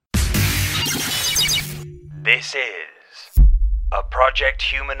This is a Project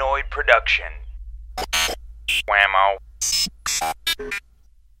Humanoid production. Whammo.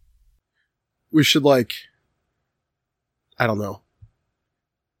 We should, I don't know,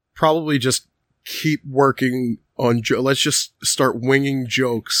 probably just keep working on let's just start winging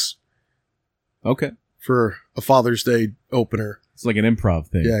jokes Okay. for a Father's Day opener. It's like an improv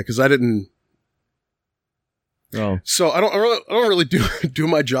thing. Yeah, because I didn't. Oh. So I don't really do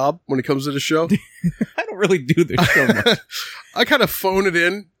my job when it comes to the show. I don't really do this so much. I kind of phone it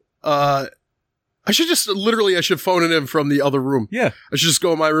in. I should phone it in from the other room. Yeah. I should just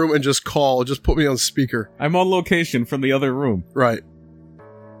go in my room and just call. Just put me on speaker. I'm on location from the other room. Right.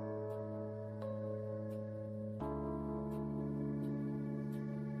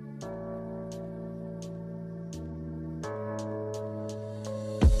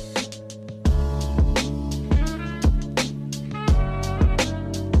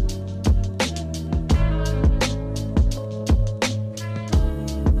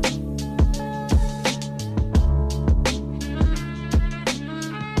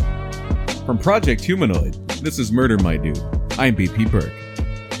 From Project Humanoid, this is Murder My Dude. I'm BP Burke.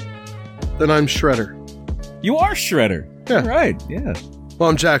 Then I'm Shredder. You are Shredder. Yeah. Right, yeah. Well,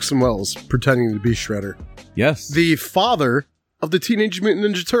 I'm Jackson Wells, pretending to be Shredder. Yes. The father of the Teenage Mutant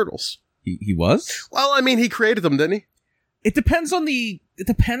Ninja Turtles. He was? Well, I mean, he created them, didn't he? It depends,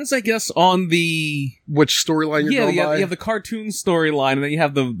 I guess, on the... Which storyline you're going by? You have the cartoon storyline, and then you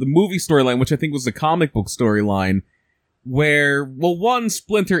have the movie storyline, which I think was the comic book storyline, where, well, one,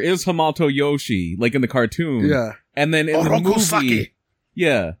 Splinter is Hamato Yoshi, like in the cartoon. Yeah. And then in the movie... Orokusaki.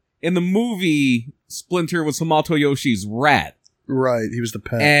 Yeah. In the movie, Splinter was Hamato Yoshi's rat. Right, he was the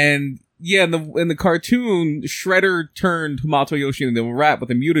pet. And, yeah, in the cartoon, Shredder turned Hamato Yoshi into a rat with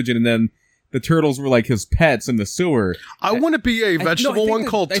a mutagen, and then the turtles were like his pets in the sewer. I want to be a vegetable one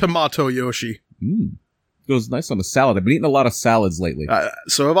called Tomato Yoshi. Goes nice on a salad. I've been eating a lot of salads lately.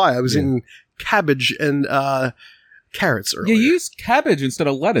 So have I. I was eating cabbage and carrots earlier. Yeah, you use cabbage instead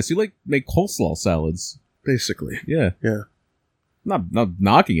of lettuce. You make coleslaw salads. Basically. Yeah. Yeah. Not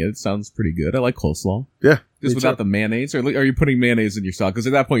knocking it. It sounds pretty good. I like coleslaw. Yeah. Just without the mayonnaise? Or are you putting mayonnaise in your salad? Because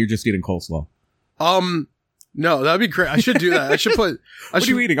at that point, you're just eating coleslaw. No, that'd be great. I should do that. What are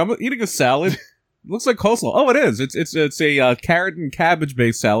you eating? I'm eating a salad. Looks like coleslaw. Oh, it is. It's a carrot and cabbage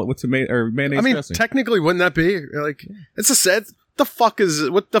based salad with tomato or mayonnaise dressing. Technically, wouldn't that be it's a salad?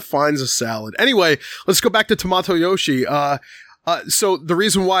 What defines a salad? Anyway, let's go back to Tomato Yoshi. So the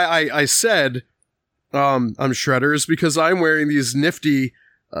reason why I said I'm Shredder is because I'm wearing these nifty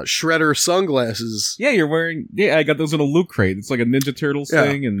Shredder sunglasses. Yeah, you're wearing. Yeah, I got those in a loot crate. It's like a Ninja Turtles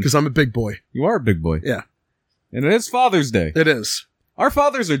thing, and because I'm a big boy. You are a big boy. Yeah, and it is Father's Day. It is. Our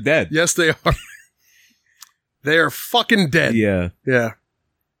fathers are dead. Yes, they are. They are fucking dead. Yeah. Yeah.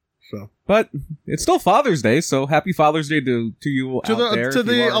 So, but it's still Father's Day, so happy Father's Day to you to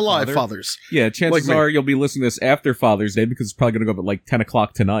the alive fathers. Yeah, chances are you'll be listening to this after Father's Day because it's probably going to go up at 10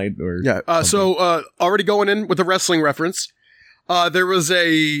 o'clock tonight. Or so already going in with the wrestling reference. There was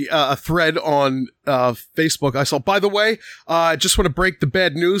a thread on Facebook I saw. By the way, I just want to break the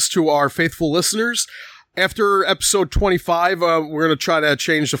bad news to our faithful listeners. After episode 25, we're going to try to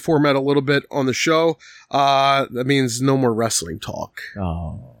change the format a little bit on the show. That means no more wrestling talk.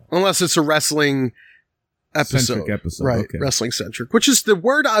 Oh. Unless it's a wrestling episode. Right, okay. Wrestling centric, which is the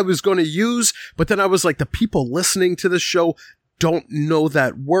word I was going to use, but then I was like, the people listening to the show don't know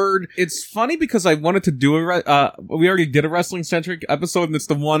that word. It's funny because I wanted to do we already did a wrestling centric episode, and it's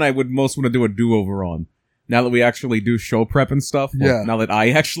the one I would most want to do a do-over on. Now that we actually do show prep and stuff. Well, yeah. Now that I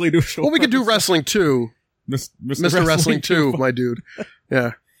actually do show prep. Well, we could do wrestling too. Mr. Wrestling 2, my dude.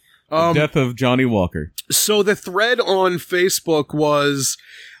 Yeah. The death of Johnny Walker. So the thread on Facebook was,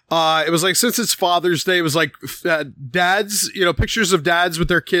 it was like, since it's Father's Day, it was like dads, pictures of dads with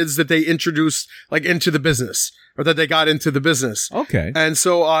their kids that they introduced into the business or that they got into the business. Okay. And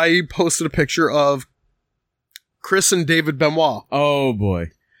so I posted a picture of Chris and David Benoit. Oh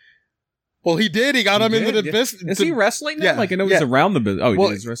boy. Well, he did. He got him into the business. Is he wrestling now? Yeah, I know he's around the business. Oh,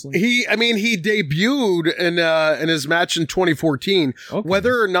 he's wrestling? He debuted in his match in 2014. Okay.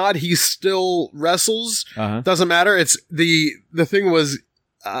 Whether or not he still wrestles, doesn't matter. It's the thing was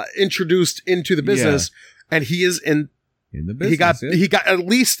introduced into the business, and he is in the business. He got at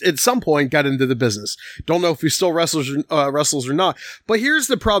least at some point got into the business. Don't know if he still wrestles or not. But here's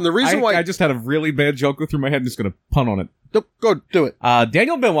the problem. The reason why I just had a really bad joke go through my head. I'm just going to punt on it. Go do it.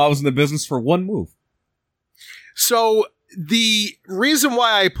 Daniel Benoit was in the business for one move. So the reason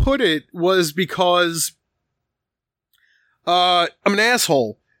why I put it was because I'm an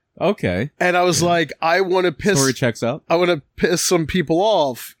asshole. Okay. And I was like, I want to piss. Story checks out. I want to piss some people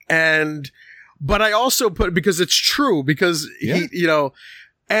off. And But I also put, because it's true, because he, you know,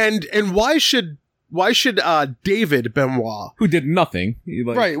 and why should David Benoit, who did nothing,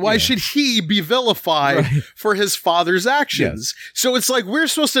 why should he be vilified for his father's actions? Yes. So it's like we're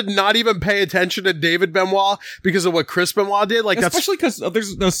supposed to not even pay attention to David Benoit because of what Chris Benoit did. Like, especially because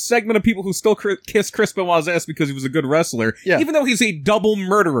there's a segment of people who still kiss Chris Benoit's ass because he was a good wrestler, even though he's a double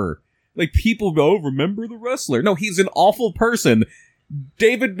murderer. Like, people go, remember the wrestler? No, he's an awful person.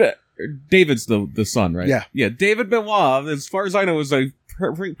 David's the son, right? Yeah. David Benoit, as far as I know, is a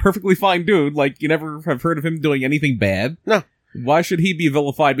perfectly fine dude. Like, you never have heard of him doing anything bad. No. Why should he be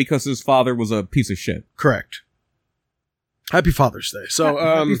vilified because his father was a piece of shit? Correct. Happy Father's Day. So,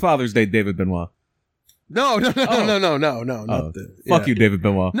 Happy Father's Day, David Benoit. No. Not Fuck you, David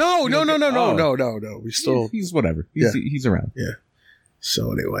Benoit. No. We still. He's whatever. He's around. Yeah.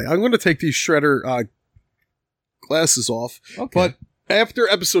 So anyway, I'm going to take these Shredder glasses off. Okay. But after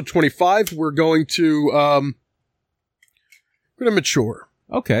episode 25, we're going to mature.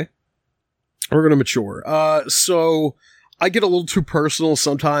 Okay. We're going to mature. So I get a little too personal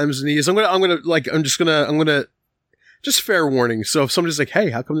sometimes in these. Just fair warning. So if somebody's like,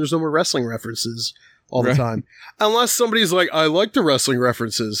 hey, how come there's no more wrestling references all the time? Unless somebody's like, I like the wrestling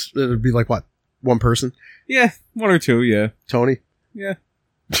references. It would be like, what? One person? Yeah. One or two. Yeah. Tony? Yeah.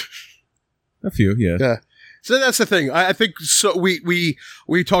 A few. Yeah. Yeah. So that's the thing. I think so. We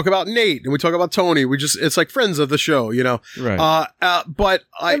talk about Nate and we talk about Tony. It's like friends of the show, you know. Right. But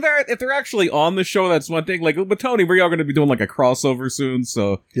if they're actually on the show, that's one thing. Like with Tony, we are going to be doing like a crossover soon,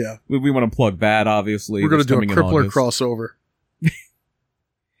 so yeah, we want to plug that. Obviously, we're going to do a Crippler crossover.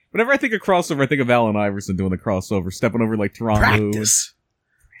 Whenever I think of crossover, I think of Allen Iverson doing the crossover, stepping over like Toronto. Practice.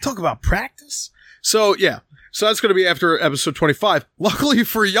 Talk about practice. So yeah. So that's going to be after episode 25. Luckily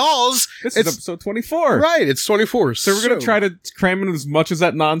for y'all's, it's episode 24. Right, it's 24. So we're going to try to cram in as much of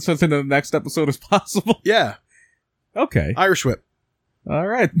that nonsense into the next episode as possible. Yeah. Okay. Irish whip. All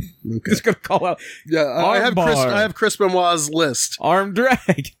right. Okay. Just going to call out. Yeah, I have Chris Benoit's list. Arm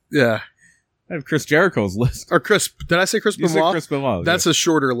drag. Yeah. I have Chris Jericho's list. Or did I say Chris Benoit? You said Chris Benoit. That's a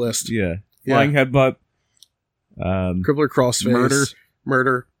shorter list. Yeah. Flying headbutt. Crippler crossface.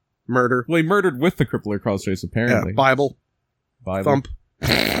 Murder. Well, he murdered with the Crippler crossface, apparently. Yeah, Bible. Thump.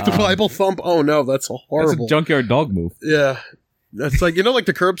 The Bible thump. Oh no, that's a horrible. That's a junkyard dog move. Yeah. That's like, like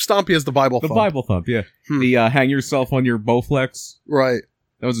the curb stomp, he has the Bible thump. The Bible thump, yeah. The hang yourself on your Bowflex. Right.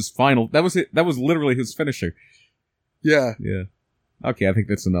 That was his final. That was it. That was literally his finisher. Yeah. Yeah. Okay, I think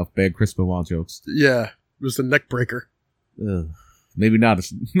that's enough bad Chris Benoit jokes. Yeah. It was the neck breaker. Ugh. Maybe not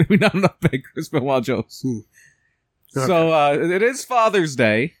enough bad Chris Benoit jokes. Okay. So, it is Father's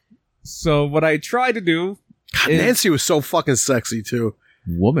Day. So what I try to do God, Nancy was so fucking sexy too.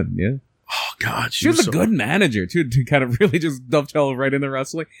 Woman, yeah. Oh God, she was a good manager too, to kind of really just dovetail right into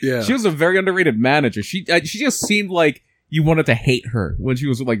wrestling. Yeah, she was a very underrated manager. She just seemed like you wanted to hate her when she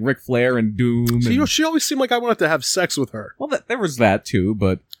was with like Ric Flair and Doom. She always seemed like I wanted to have sex with her. Well, there was that too,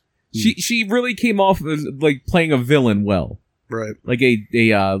 but she really came off as like playing a villain well. Right. Like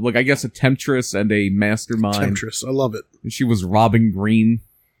like I guess a temptress and a mastermind. Temptress, I love it. She was Robin Green.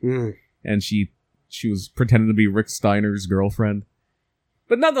 Mm. And she was pretending to be Rick Steiner's girlfriend.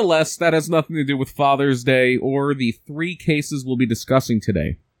 But nonetheless, that has nothing to do with Father's Day or the 3 cases we'll be discussing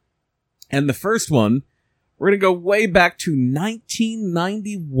today. And the first one, we're going to go way back to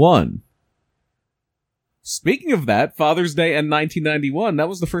 1991. Speaking of that, Father's Day and 1991, that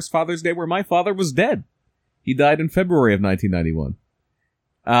was the first Father's Day where my father was dead. He died in February of 1991.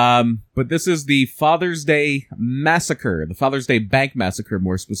 But this is the Father's Day Massacre, the Father's Day Bank Massacre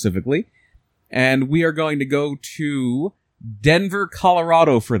more specifically. And we are going to go to Denver,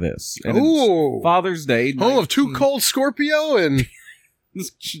 Colorado for this. And ooh. Father's Day. Home of Too Cold Scorpio and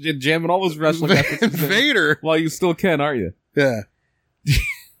jamming all his wrestling efforts Vader. While you still can, aren't you? Yeah.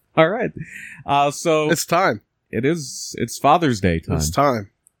 All right. So it's time. It's Father's Day time. It's time.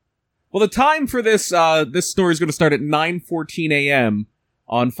 Well, the time for this story is going to start at 9:14 a.m.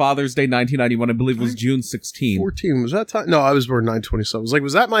 on Father's Day 1991. I believe it was June 16. 14, was that time? No, I was born 9/27. I was like,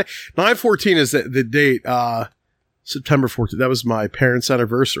 was that my 9/14 is the date, September 14th. That was my parents'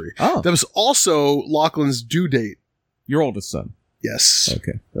 anniversary. Oh. That was also Lachlan's due date. Your oldest son. Yes.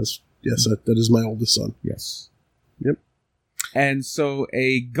 Okay. That is my oldest son. Yes. Yep. And so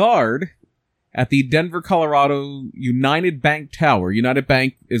a guard at the Denver, Colorado United Bank Tower. United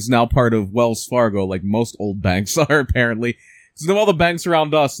Bank is now part of Wells Fargo, like most old banks are apparently. So all the banks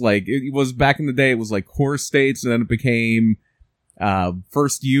around us, like it was back in the day, it was like Core States, and then it became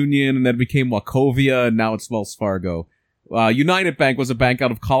First Union, and then it became Wachovia, and now it's Wells Fargo. United Bank was a bank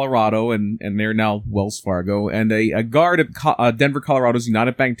out of Colorado, and they're now Wells Fargo. And a guard at Denver, Colorado's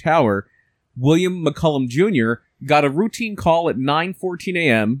United Bank Tower William McCullum Jr. got a routine call at 9:14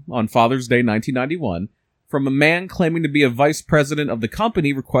 a.m. on Father's Day 1991 from a man claiming to be a vice president of the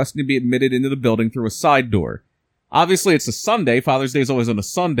company requesting to be admitted into the building through a side door. Obviously, it's a Sunday. Father's Day is always on a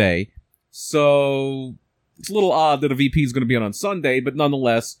Sunday, so it's a little odd that a VP is going to be on Sunday, but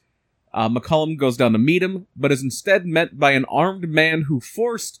nonetheless, McCullum goes down to meet him, but is instead met by an armed man who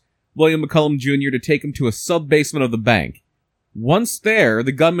forced William McCullum Jr. to take him to a sub-basement of the bank. Once there,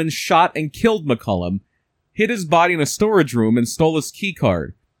 the gunman shot and killed McCullum, hid his body in a storage room, and stole his key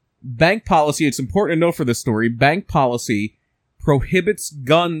card. Bank policy, it's important to know for this story, bank policy prohibits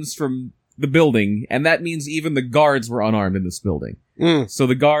guns from the building, and that means even the guards were unarmed in this building. So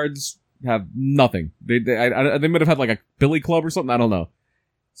the guards have nothing. They might have had like a billy club or something, I don't know.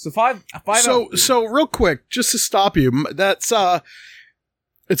 So real quick, just to stop you, that's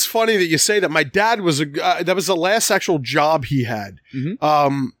it's funny that you say that. My dad was that was the last actual job he had.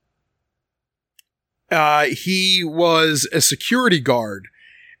 Mm-hmm. He was a security guard,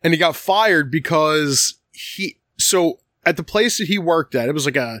 and he got fired because at the place that he worked at, it was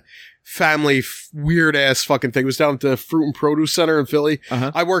like a family weird ass fucking thing. It was down at the Fruit and Produce Center in Philly.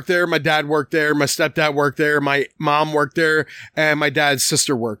 Uh-huh. I worked there. My dad worked there. My stepdad worked there. My mom worked there, and my dad's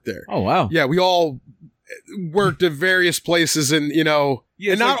sister worked there. Oh, wow. Yeah, we all worked at various places, and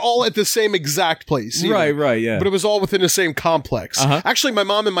and not all at the same exact place either. Right, yeah. But it was all within the same complex. Uh-huh. Actually, my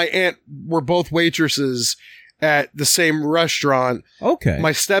mom and my aunt were both waitresses at the same restaurant. Okay.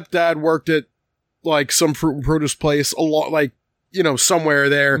 My stepdad worked at like some fruit and produce place a lot, like somewhere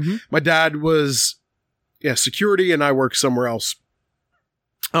there. Mm-hmm. My dad was security, and I worked somewhere else.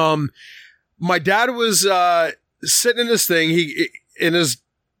 My dad was sitting in this thing, in his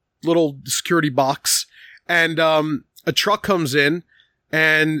little security box, and a truck comes in,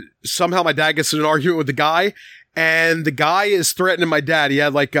 and somehow my dad gets in an argument with the guy, and the guy is threatening my dad. He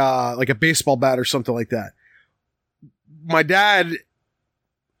had like a baseball bat or something like that. My dad,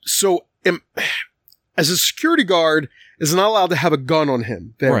 as a security guard, is not allowed to have a gun on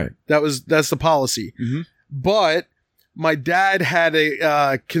him. There. Right. That's the policy. Mm-hmm. But my dad had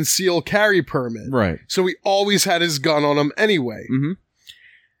a concealed carry permit. Right. So he always had his gun on him anyway. Mm-hmm.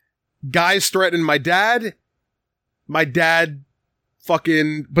 Guys threatening my dad. My dad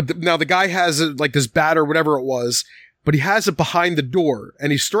now the guy has like this bat or whatever it was, but he has it behind the door,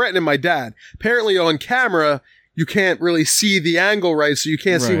 and he's threatening my dad. Apparently on camera, you can't really see the angle right, so you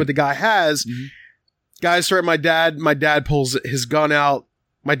can't see what the guy has. Mm-hmm. Guys threaten my dad. My dad pulls his gun out.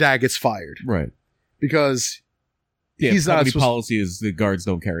 My dad gets fired. Right. Because he's not supposed policy is the guards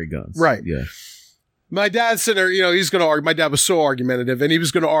don't carry guns. Right. Yeah. My dad's sitting there, he's going to argue. My dad was so argumentative, and he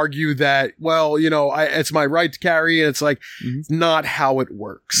was going to argue that, well, it's my right to carry, and it's like, it's not how it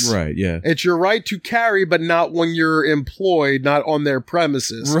works. Right, yeah. It's your right to carry, but not when you're employed, not on their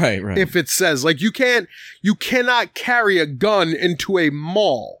premises. Right. If it says, like, you cannot carry a gun into a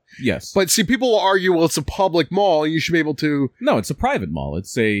mall. Yes. But see, people will argue, well, it's a public mall, and you should be able to. No, it's a private mall.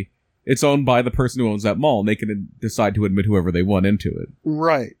 It's owned by the person who owns that mall, and they can decide to admit whoever they want into it.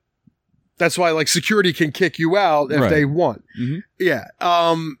 Right. That's why, like, security can kick you out if they want. Mm-hmm. Yeah.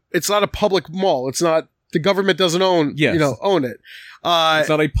 It's not a public mall. It's not, the government doesn't own it. It's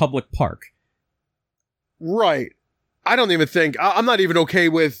not a public park. Right. I don't even think, I'm not even okay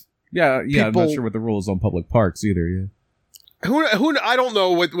with. Yeah. I'm not sure what the rules on public parks either. Yeah. Who I don't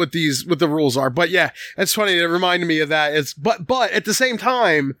know what the rules are, but yeah, it's funny. It reminded me of that. But at the same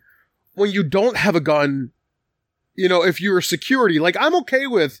time, when you don't have a gun, if you're security, like, I'm okay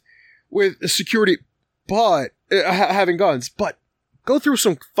with security, but having guns, but go through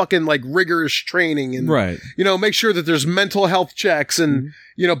some fucking like rigorous training and, right. Make sure that there's mental health checks and,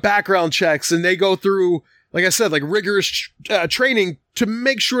 background checks. And they go through, like I said, like rigorous training to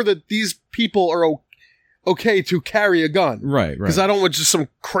make sure that these people are okay to carry a gun. Right. Because I don't want just some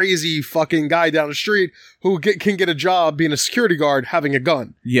crazy fucking guy down the street who can get a job being a security guard having a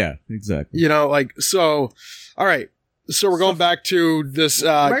gun. Yeah, exactly. So, all right. So we're going back to this.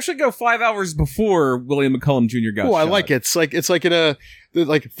 We're actually go 5 hours before William McCullum Jr. got shot. I like it. It's like in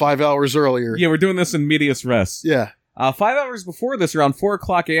 5 hours earlier. Yeah, we're doing this in medias res. Yeah. 5 hours before this, around 4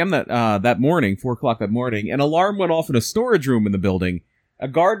 o'clock a.m. that morning, an alarm went off in a storage room in the building. A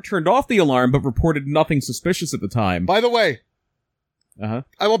guard turned off the alarm, but reported nothing suspicious at the time. By the way,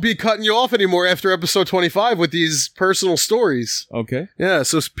 I won't be cutting you off anymore after episode 25 with these personal stories. Okay. Yeah,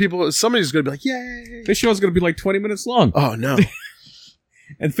 so somebody's going to be like, yay! This show's going to be like 20 minutes long. Oh, no.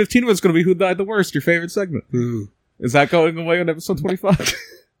 And 15 of it's going to be Who Died the Worst, your favorite segment. Ooh. Is that going away on episode 25?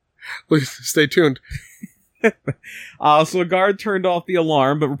 Stay tuned. So a guard turned off the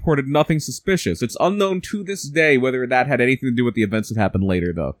alarm, but reported nothing suspicious. It's unknown to this day whether that had anything to do with the events that happened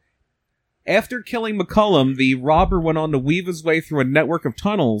later, though. After killing McCullum, the robber went on to weave his way through a network of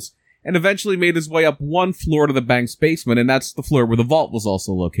tunnels and eventually made his way up one floor to the bank's basement, and that's the floor where the vault was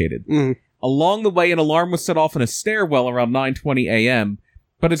also located. Mm. Along the way, an alarm was set off in a stairwell around 9:20 a.m.,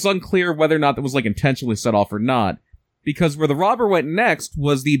 but it's unclear whether or not that was intentionally set off or not, because where the robber went next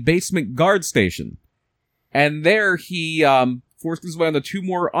was the basement guard station. And there he forced his way on the two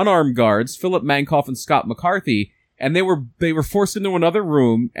more unarmed guards, Philip Mankoff and Scott McCarthy, and they were forced into another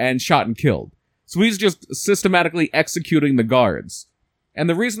room and shot and killed. So he's just systematically executing the guards. And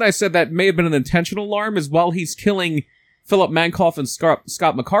the reason I said that may have been an intentional alarm is while he's killing Philip Mankoff and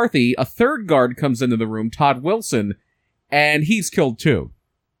Scott McCarthy, a third guard comes into the room, Todd Wilson, and he's killed too.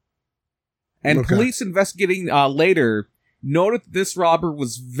 And police investigating later noted that this robber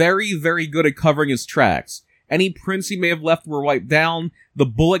was very, very good at covering his tracks. Any prints he may have left were wiped down. The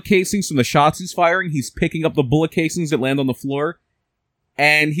bullet casings from the shots he's firing, he's picking up the bullet casings that land on the floor.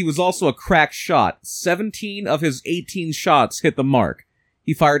 And he was also a crack shot. 17 of his 18 shots hit the mark.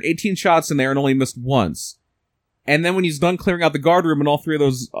 He fired 18 shots in there and only missed once. And then when he's done clearing out the guard room and all three of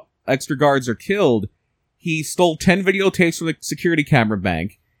those extra guards are killed, he stole 10 videotapes from the security camera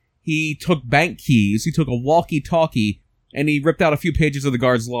bank. He took bank keys, he took a walkie-talkie, and he ripped out a few pages of the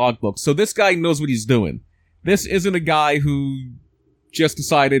guard's logbook. So this guy knows what he's doing. This isn't a guy who just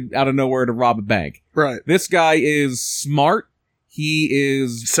decided out of nowhere to rob a bank. Right. This guy is smart. He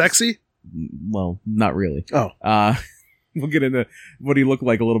is... Sexy? Well, not really. Oh. We'll get into what he looked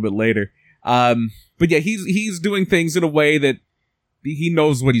like a little bit later. But yeah, he's doing things in a way that he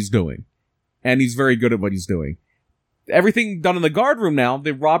knows what he's doing. And he's very good at what he's doing. Everything done in the guard room now,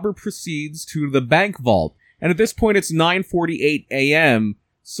 the robber proceeds to the bank vault. And at this point, it's 9:48 a.m.,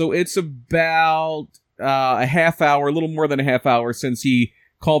 so it's about a half hour, a little more than a half hour since he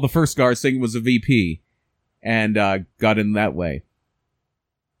called the first guard saying it was a VP and got in that way.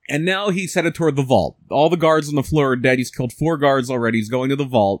 And now he's headed toward the vault. All the guards on the floor are dead. He's killed 4 guards already. He's going to the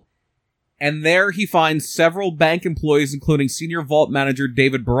vault. And there he finds several bank employees, including senior vault manager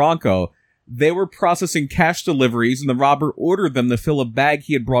David Barranco. They were processing cash deliveries, and the robber ordered them to fill a bag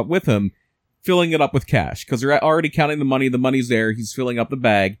he had brought with him, filling it up with cash, because they're already counting the money. The money's there. He's filling up the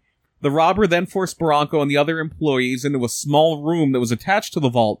bag. The robber then forced Barranco and the other employees into a small room that was attached to the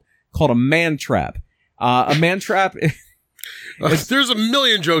vault called a man trap. A man trap... There's a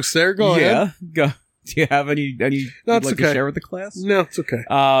million jokes there. Go ahead. Go. Do you have any you'd like to share with the class? No, it's okay.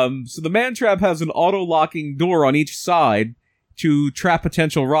 So the man trap has an auto-locking door on each side to trap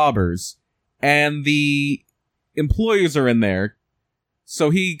potential robbers, and the employees are in there,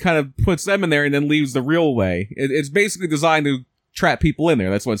 so he kind of puts them in there and then leaves the real way. It's basically designed to trap people in there.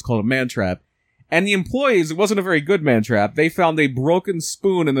 That's why it's called a man trap. And the employees, it wasn't a very good man trap. They found a broken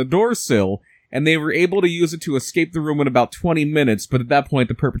spoon in the door sill, and they were able to use it to escape the room in about 20 minutes, but at that point,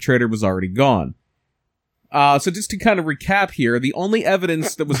 the perpetrator was already gone. So just to kind of recap here, the only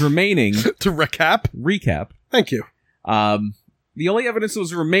evidence that was remaining... To recap? Recap. Thank you. The only evidence that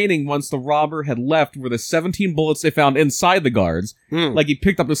was remaining once the robber had left were the 17 bullets they found inside the guards. Like, he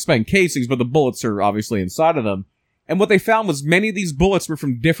picked up the spent casings, but the bullets are obviously inside of them. And what they found was many of these bullets were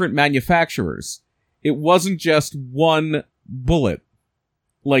from different manufacturers. It wasn't just one bullet.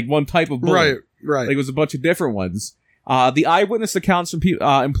 Like, one type of bullet. Right. Like, it was a bunch of different ones. The eyewitness accounts from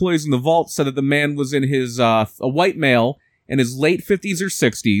employees in the vault said that the man was in his, a white male in his late 50s or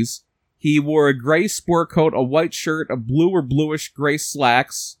 60s. He wore a gray sport coat, a white shirt, a blue or bluish gray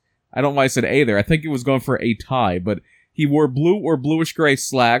slacks. I don't know why I said A there. I think he was going for a tie, but he wore blue or bluish gray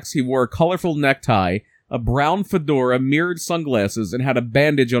slacks. He wore a colorful necktie, a brown fedora, mirrored sunglasses, and had a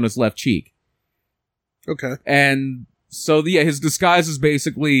bandage on his left cheek. Okay. And so, yeah, his disguise is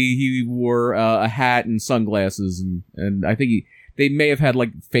basically he wore a hat and sunglasses, and I think they may have had,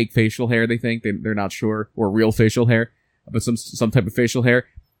 like, fake facial hair, they think. They're not sure. Or real facial hair, but some type of facial hair.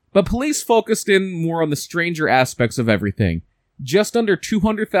 But police focused in more on the stranger aspects of everything. Just under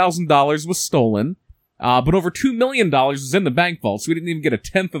 $200,000 was stolen, but over $2 million was in the bank vault, so we didn't even get a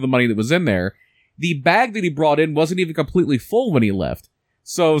tenth of the money that was in there. The bag that he brought in wasn't even completely full when he left.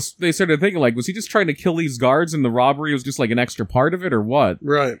 So they started thinking, like, was he just trying to kill these guards and the robbery was just like an extra part of it, or what?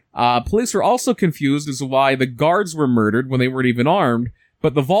 Right. Police were also confused as to why the guards were murdered when they weren't even armed,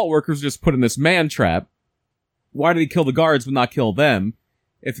 but the vault workers just put in this man trap. Why did he kill the guards but not kill them?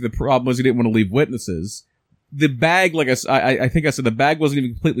 If the problem was he didn't want to leave witnesses. The bag, like I think I said, the bag wasn't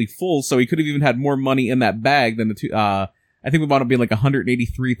even completely full, so he could have even had more money in that bag than the two, I think it wound up being like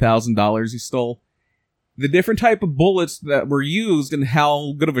 $183,000 he stole. The different type of bullets that were used and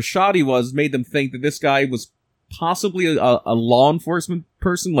how good of a shot he was made them think that this guy was possibly a law enforcement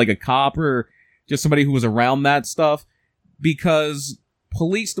person, like a cop or just somebody who was around that stuff, because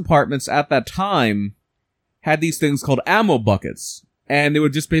police departments at that time had these things called ammo buckets. And they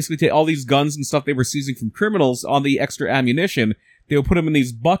would just basically take all these guns and stuff they were seizing from criminals on the extra ammunition. They would put them in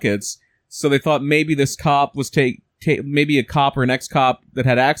these buckets. So they thought maybe this cop was maybe a cop or an ex-cop that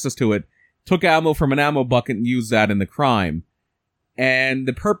had access to it, took ammo from an ammo bucket and used that in the crime. And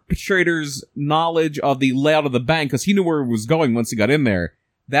the perpetrator's knowledge of the layout of the bank, because he knew where it was going once he got in there,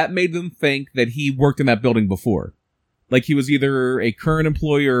 that made them think that he worked in that building before. Like he was either a current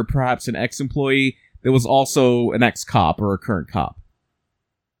employee or perhaps an ex-employee that was also an ex-cop or a current cop.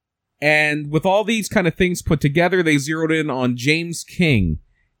 And with all these kind of things put together, they zeroed in on James King,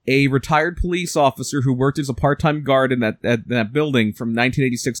 a retired police officer who worked as a part-time guard in that building from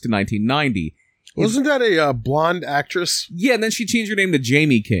 1986 to 1990. Wasn't that a blonde actress? Yeah, and then she changed her name to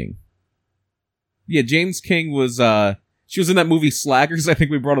Jamie King. Yeah, James King was, she was in that movie Slackers. I think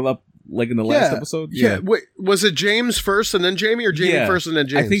we brought it up, like, in the last episode. Yeah. Wait, was it James first and then Jamie, or Jamie first and then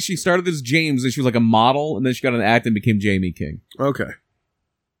James? I think she started as James, and she was like a model, and then she got an act and became Jamie King. Okay.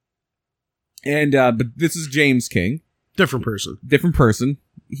 And, but this is James King. Different person.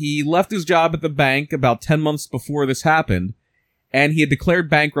 He left his job at the bank about 10 months before this happened, and he had declared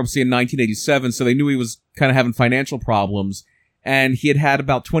bankruptcy in 1987, so they knew he was kind of having financial problems, and he had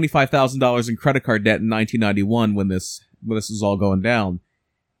about $25,000 in credit card debt in 1991 when this was all going down.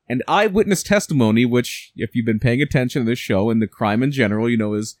 And eyewitness testimony, which, if you've been paying attention to this show and the crime in general, you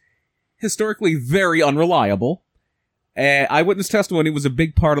know is historically very unreliable. Eyewitness testimony was a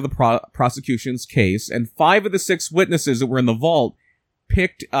big part of the prosecution's case, and 5 of the 6 witnesses that were in the vault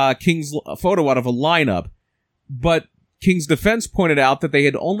picked King's photo out of a lineup, but King's defense pointed out that they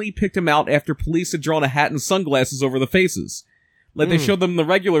had only picked him out after police had drawn a hat and sunglasses over the faces. Like, they showed them the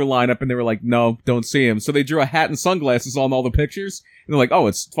regular lineup, and they were like, no, don't see him. So they drew a hat and sunglasses on all the pictures, and they're like, oh,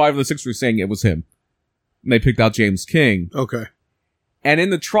 it's 5 of the 6 were saying it was him. And they picked out James King. Okay. And in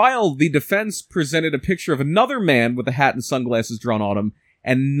the trial, the defense presented a picture of another man with a hat and sunglasses drawn on him,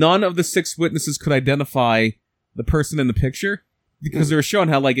 and none of the 6 witnesses could identify the person in the picture, because they were showing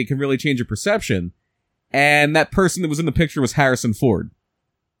how, like, it can really change your perception. And that person that was in the picture was Harrison Ford.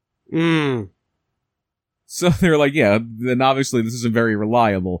 So they were like, yeah, then obviously this isn't very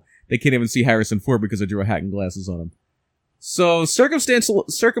reliable. They can't even see Harrison Ford because I drew a hat and glasses on him. So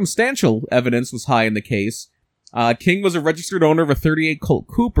circumstantial evidence was high in the case. King was a registered owner of a .38 Colt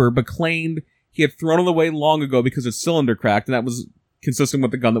Cooper, but claimed he had thrown it away long ago because its cylinder cracked, and that was consistent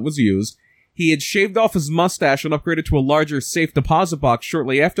with the gun that was used. He had shaved off his mustache and upgraded to a larger safe deposit box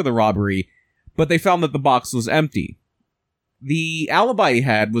shortly after the robbery, but they found that the box was empty. The alibi he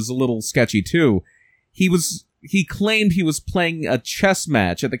had was a little sketchy, too. He claimed he was playing a chess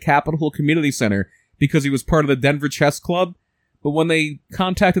match at the Capitol Hill Community Center because he was part of the Denver Chess Club, but when they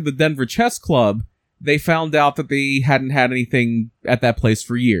contacted the Denver Chess Club, they found out that they hadn't had anything at that place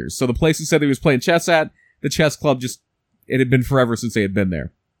for years. So the place he said he was playing chess at, the chess club it had been forever since they had been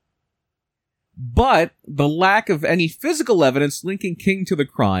there. But the lack of any physical evidence linking King to the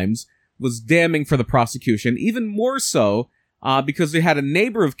crimes was damning for the prosecution, even more so because they had a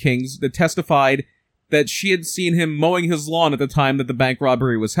neighbor of King's that testified that she had seen him mowing his lawn at the time that the bank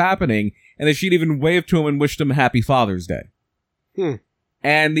robbery was happening, and that she'd even waved to him and wished him a happy Father's Day.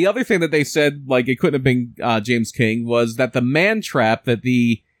 And the other thing that they said, like, it couldn't have been James King, was that the man trap that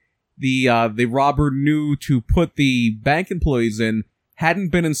the robber knew to put the bank employees in hadn't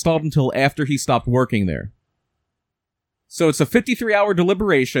been installed until after he stopped working there. So it's a 53-hour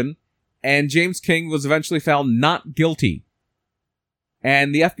deliberation, and James King was eventually found not guilty.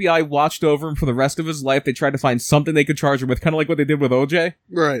 And the FBI watched over him for the rest of his life. They tried to find something they could charge him with, kind of like what they did with OJ.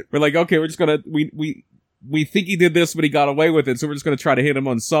 Right. We're like, okay, we're just gonna, we think he did this, but he got away with it, so we're just gonna try to hit him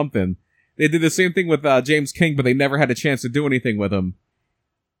on something. They did the same thing with James King, but they never had a chance to do anything with him.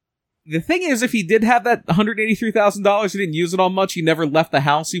 The thing is, if he did have that $183,000, he didn't use it on much. He never left the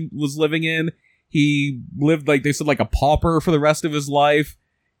house he was living in. He lived, like they said, like a pauper for the rest of his life.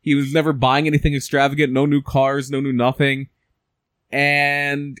 He was never buying anything extravagant, no new cars, no new nothing.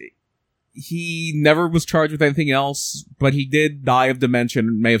 And he never was charged with anything else, but he did die of dementia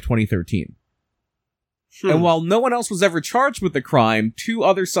in May of 2013. And while no one else was ever charged with the crime, 2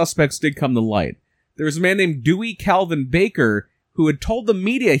 other suspects did come to light. There was a man named Dewey Calvin Baker who had told the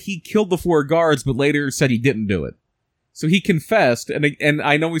media he killed the 4 guards, but later said he didn't do it. So he confessed, and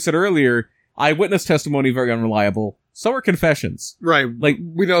I know we said earlier, eyewitness testimony very unreliable. So are confessions. Right. Like,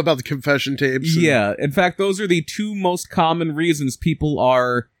 we know about the confession tapes. Yeah. In fact, those are the 2 most common reasons people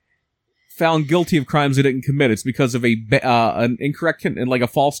are found guilty of crimes they didn't commit. It's because of an incorrect, like a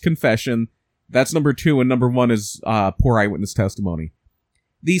false confession. That's number 2, and number 1 is poor eyewitness testimony.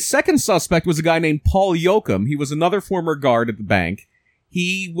 The second suspect was a guy named Paul Yoakum. He was another former guard at the bank.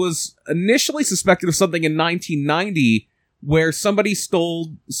 He was initially suspected of something in 1990 where somebody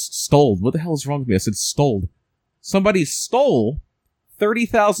stole, what the hell is wrong with me? I said stole. Somebody stole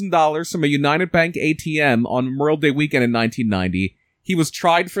 $30,000 from a United Bank ATM on Memorial Day weekend in 1990. He was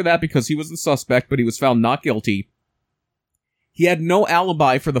tried for that because he was the suspect, but he was found not guilty. He had no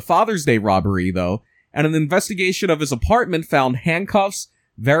alibi for the Father's Day robbery, though, and an investigation of his apartment found handcuffs,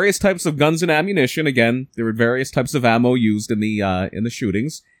 various types of guns and ammunition. Again, there were various types of ammo used in the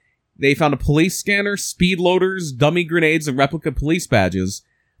shootings. They found a police scanner, speed loaders, dummy grenades, and replica police badges,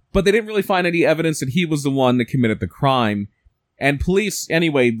 but they didn't really find any evidence that he was the one that committed the crime. And police,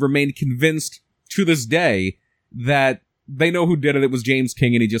 anyway, remained convinced to this day that they know who did it. It was James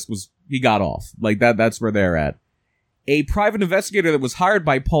King, and he got off. Like, that's where they're at. A private investigator that was hired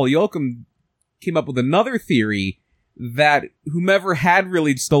by Paul Yoakum came up with another theory that whomever had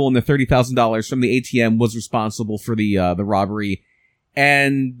really stolen the $30,000 from the ATM was responsible for the robbery.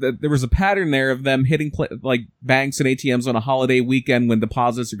 And there was a pattern there of them hitting banks and ATMs on a holiday weekend when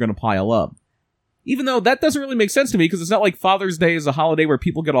deposits are going to pile up. Even though that doesn't really make sense to me, because it's not like Father's Day is a holiday where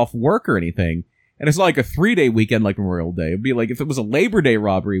people get off work or anything. And it's not like a 3-day weekend like Memorial Day. It'd be like if it was a Labor Day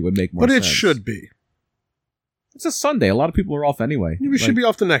robbery, it would make more sense. But it should be. It's a Sunday. A lot of people are off anyway. We should be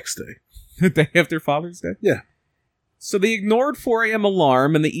off the next day. The day after Father's Day? Yeah. So the ignored 4 a.m.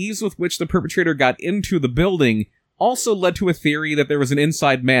 alarm and the ease with which the perpetrator got into the building also led to a theory that there was an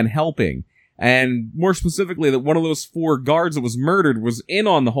inside man helping. And more specifically, that one of those 4 guards that was murdered was in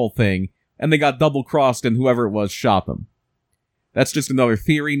on the whole thing, and they got double-crossed and whoever it was shot them. That's just another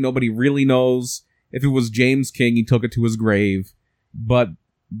theory. Nobody really knows. If it was James King, he took it to his grave. But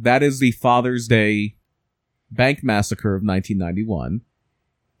that is the Father's Day bank massacre of 1991.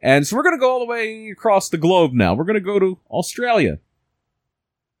 And so we're going to go all the way across the globe now. We're going to go to Australia.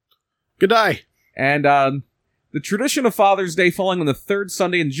 Good day. And the tradition of Father's Day falling on the 3rd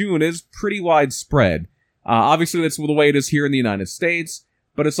Sunday in June is pretty widespread. Obviously, that's the way it is here in the United States,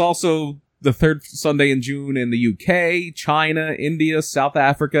 but it's also the 3rd Sunday in June in the UK, China, India, South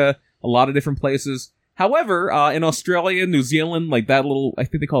Africa, a lot of different places. However, in Australia, New Zealand, like that little, I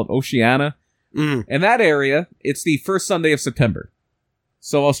think they call it Oceania, in that area, it's the 1st Sunday of September.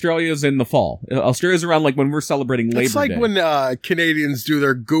 So Australia's in the fall. Australia's around like when we're celebrating Labor Day. It's like when Canadians do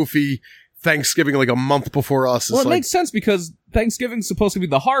their goofy Thanksgiving like a month before us. Well, it makes sense because Thanksgiving's supposed to be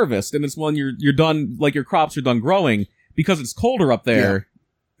the harvest, and it's when you're done, like your crops are done growing. Because it's colder up there,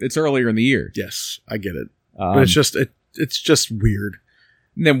 it's earlier in the year. Yes, I get it. But it's just weird.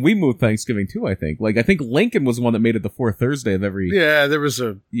 And then we moved Thanksgiving too, I think. Like, I think Lincoln was the one that made it the 4th Thursday of every... Yeah, there was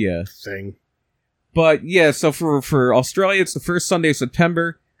a thing. But yeah, so for Australia, it's the 1st Sunday of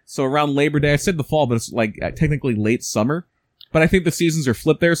September. So around Labor Day, I said the fall, but it's like technically late summer. But I think the seasons are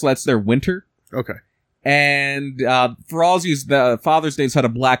flipped there, so that's their winter. Okay. And for Aussies, the Father's Day's had a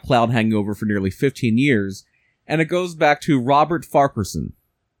black cloud hanging over for nearly 15 years. And it goes back to Robert Farquharson,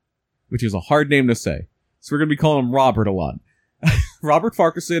 which is a hard name to say. So we're going to be calling him Robert a lot. Robert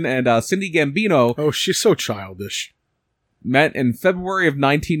Farquharson and Cindy Gambino. Oh, she's so childish. Met in February of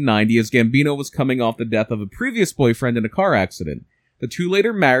 1990 as Gambino was coming off the death of a previous boyfriend in a car accident. The two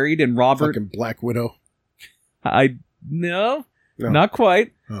later married, and Robert... Fucking Black Widow. No, not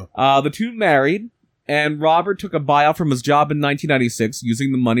quite. Oh. The two married, and Robert took a buyout from his job in 1996,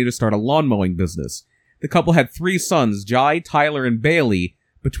 using the money to start a lawn mowing business. The couple had 3 sons, Jai, Tyler, and Bailey,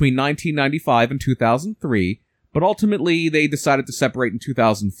 between 1995 and 2003, but ultimately they decided to separate in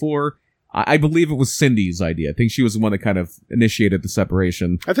 2004. I believe it was Cindy's idea. I think she was the one that kind of initiated the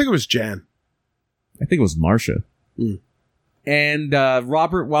separation. I think it was Jan. I think it was Marcia. And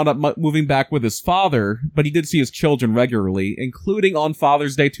Robert wound up moving back with his father, but he did see his children regularly, including on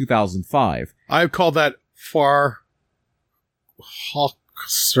Father's Day 2005. I call that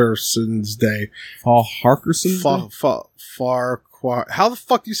Farquharson's Day. Farquharson's Day? Farquhar. How the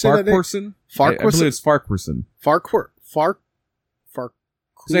fuck do you say that name? Farquharson? I believe it's Farquharson. Farquhar.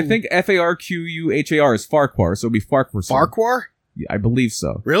 So I think Farquhar is Farquhar, so it would be Farquharson. Farquhar? Yeah, I believe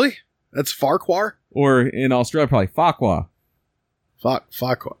so. Really? That's Farquhar? Or in Australia, probably Farquhar.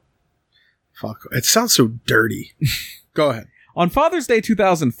 Farquhar. It sounds so dirty. Go ahead. On Father's Day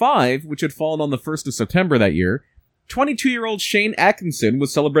 2005, which had fallen on the 1st of September that year, 22-year-old Shane Atkinson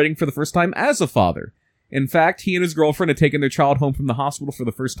was celebrating for the first time as a father. In fact, he and his girlfriend had taken their child home from the hospital for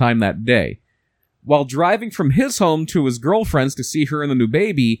the first time that day. While driving from his home to his girlfriend's to see her and the new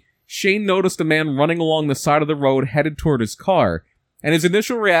baby, Shane noticed a man running along the side of the road headed toward his car, and his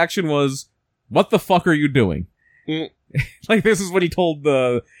initial reaction was, "What the fuck are you doing?" Like, this is what he told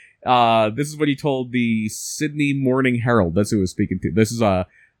the Sydney Morning Herald. That's who he was speaking to. This is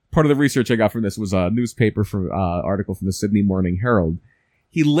part of the research I got from this was a newspaper from article from the Sydney Morning Herald.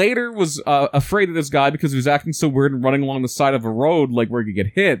 He later was afraid of this guy because he was acting so weird and running along the side of a road, like where he could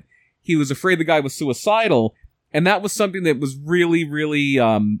get hit. He was afraid the guy was suicidal, and that was something that was really, really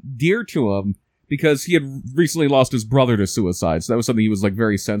dear to him because he had recently lost his brother to suicide, so that was something he was like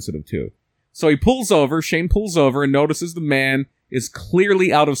very sensitive to. So he pulls over, Shane pulls over, and notices the man is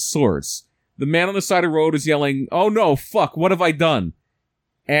clearly out of sorts. The man on the side of the road is yelling, "Oh no, fuck, what have I done?"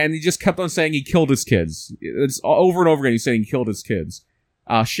 And he just kept on saying he killed his kids. It's over and over again he's saying he killed his kids.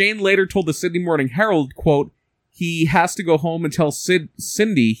 Shane later told the Sydney Morning Herald, quote, he has to go home and tell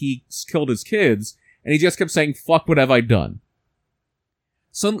Cindy he killed his kids, and he just kept saying, "Fuck, what have I done?"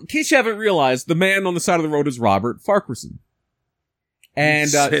 So in case you haven't realized, the man on the side of the road is Robert Farquharson. And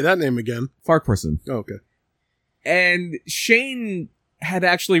say that name again. Farquharson. Oh, okay. And Shane had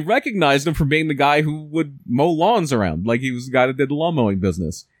actually recognized him from being the guy who would mow lawns around. Like, he was the guy that did the lawn mowing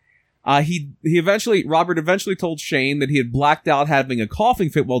business. Robert eventually told Shane that he had blacked out having a coughing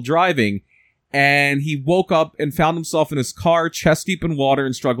fit while driving, and he woke up and found himself in his car, chest deep in water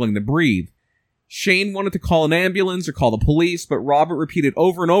and struggling to breathe. Shane wanted to call an ambulance or call the police, but Robert repeated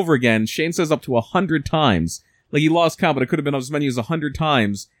over and over again, Shane says up to 100 times, like he lost count, but it could have been as many as 100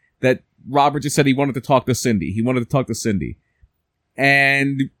 times, that Robert just said he wanted to talk to Cindy. He wanted to talk to Cindy.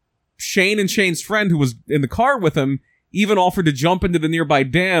 And Shane and Shane's friend, who was in the car with him, even offered to jump into the nearby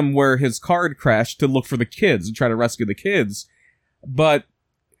dam where his car had crashed to look for the kids and try to rescue the kids. But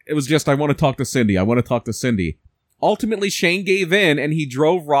it was just, I want to talk to Cindy. I want to talk to Cindy. Ultimately, Shane gave in, and he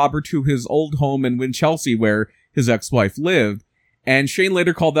drove Robert to his old home in Winchelsea, where his ex-wife lived. And Shane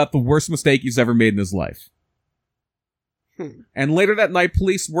later called that the worst mistake he's ever made in his life. And later that night,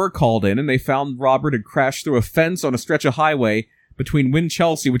 police were called in, and they found Robert had crashed through a fence on a stretch of highway between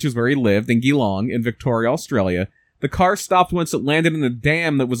Winchelsea, which is where he lived, and Geelong in Victoria, Australia. The car stopped once it landed in a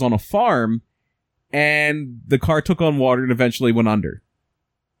dam that was on a farm, and the car took on water and eventually went under.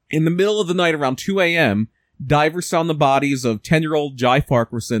 In the middle of the night, around 2 a.m., divers found the bodies of 10-year-old Jai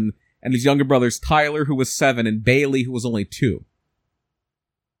Farquharson and his younger brothers Tyler, who was 7, and Bailey, who was only 2.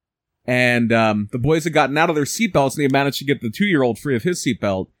 And the boys had gotten out of their seatbelts, and they managed to get the 2-year-old free of his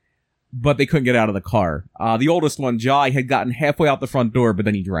seatbelt, but they couldn't get out of the car. The oldest one, Jai, had gotten halfway out the front door, but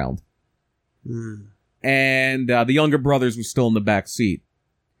then he drowned. And the younger brothers were still in the back seat.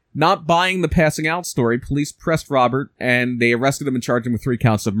 Not buying the passing out story, police pressed Robert, and they arrested him and charged him with 3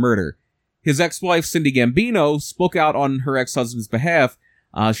 counts of murder. His ex-wife, Cindy Gambino, spoke out on her ex-husband's behalf.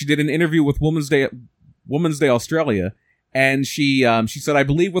 She did an interview with Women's Day Australia, and she said, "I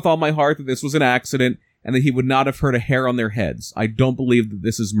believe with all my heart that this was an accident and that he would not have hurt a hair on their heads. I don't believe that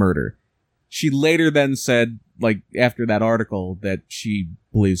this is murder." She later then said, like, after that article, that she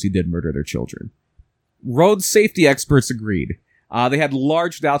believes he did murder their children. Road safety experts agreed. They had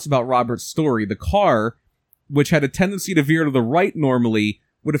large doubts about Robert's story. The car, which had a tendency to veer to the right normally,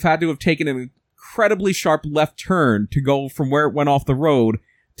 would have had to have taken an incredibly sharp left turn to go from where it went off the road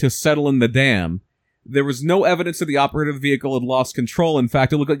to settle in the dam. There was no evidence that the operator of the vehicle had lost control. In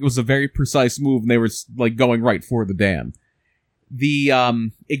fact, it looked like it was a very precise move, and they were like going right for the dam.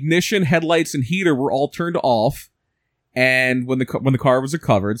 The ignition, headlights, and heater were all turned off, and when the car was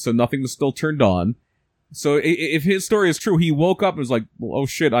recovered, so nothing was still turned on. So if his story is true, he woke up and was like, "Well, oh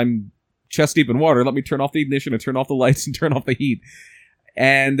shit, I'm chest deep in water. Let me turn off the ignition and turn off the lights and turn off the heat."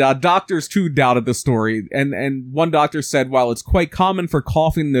 And doctors too doubted the story, and one doctor said, while it's quite common for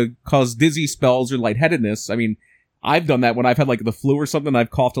coughing to cause dizzy spells or lightheadedness, I mean, I've done that when I've had like the flu or something, I've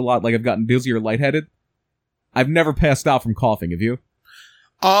coughed a lot, like I've gotten dizzy or lightheaded. I've never passed out from coughing, have you?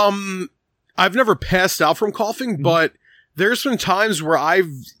 I've never passed out from coughing, but there's been times where I've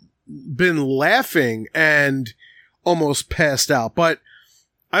been laughing and almost passed out, but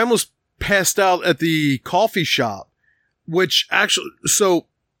I almost passed out at the coffee shop. Which actually, so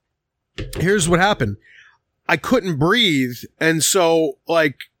here's what happened. I couldn't breathe. And so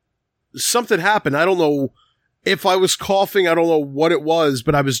like something happened. I don't know if I was coughing. I don't know what it was,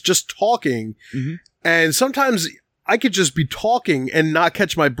 but I was just talking. Mm-hmm. And sometimes I could just be talking and not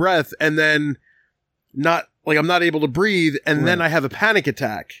catch my breath. And then not like I'm not able to breathe. And then I have a panic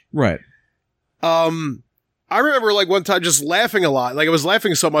attack. Right. I remember like one time just laughing a lot. Like I was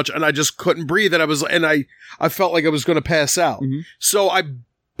laughing so much and I just couldn't breathe and I felt like I was going to pass out. Mm-hmm. So I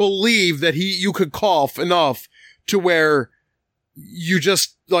believe that you could cough enough to where you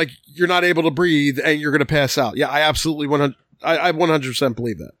just like, you're not able to breathe and you're going to pass out. Yeah, I absolutely 100%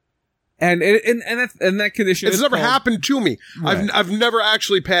 believe that. And that condition, it's never happened to me. Right. I've never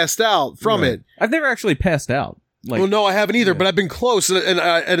actually passed out from it. I've never actually passed out. Like, well, no, I haven't either, but I've been close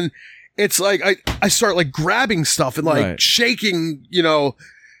and it's like, I start like grabbing stuff and like shaking,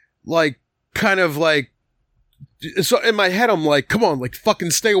 like kind of like So in my head, I'm like, come on, like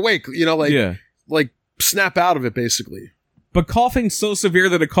fucking stay awake, you know, like, Yeah. like snap out of it, basically. But coughing so severe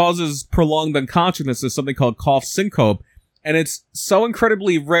that it causes prolonged unconsciousness is something called cough syncope, and it's so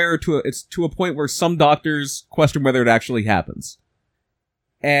incredibly rare it's to a point where some doctors question whether it actually happens.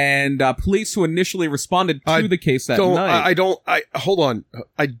 And police who initially responded to the case that night, hold on,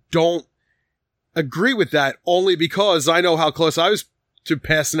 I don't agree with that, only because I know how close I was to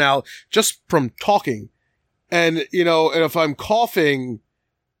passing out just from talking, and you know, and if I'm coughing.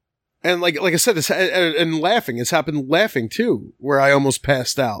 And like I said, and laughing. It's happened laughing too, where I almost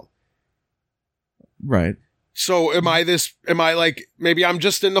passed out. Right. So am I like, maybe I'm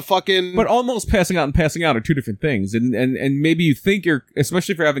just in the fucking... But almost passing out and passing out are two different things. And maybe you think you're,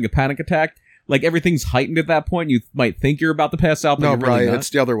 especially if you're having a panic attack, like everything's heightened at that point, you might think you're about to pass out, but no, you're really not. It's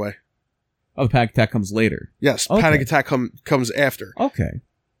the other way. Oh, the panic attack comes later. Yes, okay. Panic attack comes after. Okay.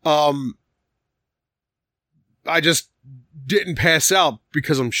 I just didn't pass out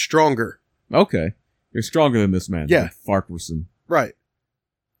because I'm stronger. Okay. You're stronger than this man. Yeah. Farquharson. Right.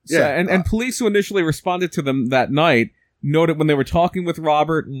 So, Yeah. And police who initially responded to them that night noted when they were talking with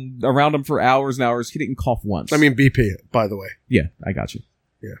Robert and around him for hours and hours, he didn't cough once. I mean, BP, by the way. Yeah, I got you.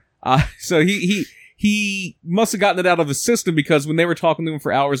 Yeah. So he must have gotten it out of his system, because when they were talking to him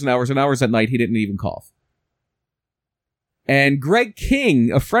for hours and hours and hours at night, he didn't even cough. And Greg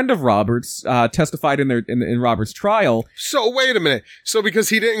King, a friend of Robert's, testified in Robert's trial. So wait a minute. So because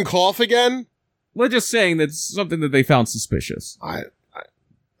he didn't cough again? We're just saying that's something that they found suspicious.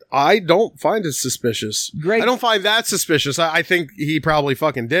 I don't find it suspicious. Greg, I don't find that suspicious. I think he probably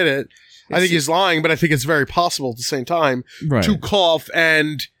fucking did it. I think he's lying, but I think it's very possible at the same time to cough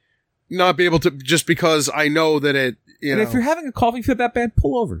and not be able to, just because I know that it, you know. If you're having a coughing fit that bad,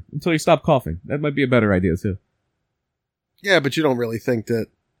 pull over until you stop coughing. That might be a better idea too. Yeah, but you don't really think that.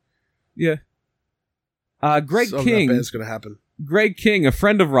 Yeah. Greg something King that bad's going to happen. Greg King, a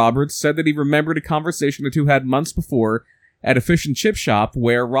friend of Robert's, said that he remembered a conversation the two had months before at a fish and chip shop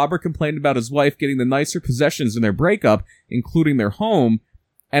where Robert complained about his wife getting the nicer possessions in their breakup, including their home,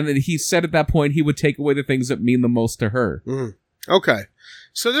 and that he said at that point he would take away the things that mean the most to her. Mm. Okay.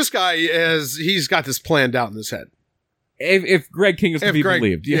 So this guy he's got this planned out in his head. If Greg King is to be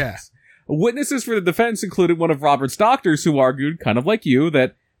believed, yes. Yeah. Witnesses for the defense included one of Robert's doctors who argued, kind of like you,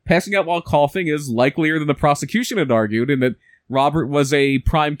 that passing out while coughing is likelier than the prosecution had argued, and that Robert was a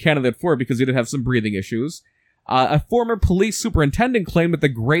prime candidate for it because he did have some breathing issues. A former police superintendent claimed that the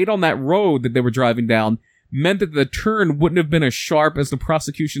grade on that road that they were driving down meant that the turn wouldn't have been as sharp as the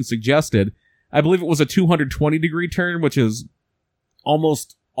prosecution suggested. I believe it was a 220-degree turn, which is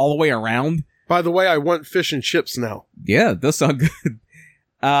almost all the way around. By the way, I want fish and chips now. Yeah, that does sound good.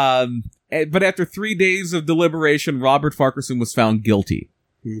 But after 3 days of deliberation, Robert Farquharson was found guilty.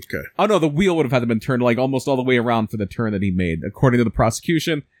 Okay. Oh no, the wheel would have had to been turned like almost all the way around for the turn that he made. According to the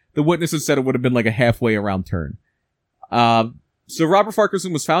prosecution, the witnesses said it would have been like a halfway around turn. So Robert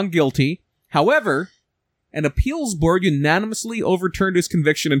Farquharson was found guilty. However, an appeals board unanimously overturned his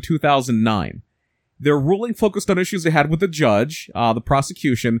conviction in 2009. Their ruling focused on issues they had with the judge, the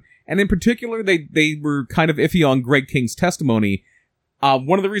prosecution, and in particular, they were kind of iffy on Greg King's testimony.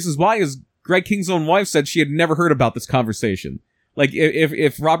 One of the reasons why is Greg King's own wife said she had never heard about this conversation. Like,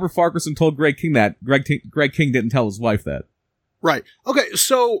 if Robert Farquharson told Greg King that, Greg King didn't tell his wife that. Right. Okay,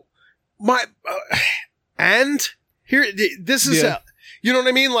 so, and here, this is, you know what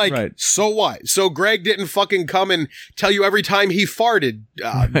I mean? Like, right. So what? So Greg didn't fucking come and tell you every time he farted,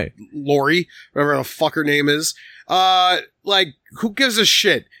 right. Lori, whatever the fuck her name is. Like, who gives a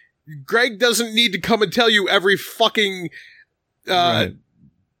shit? Greg doesn't need to come and tell you every fucking, right.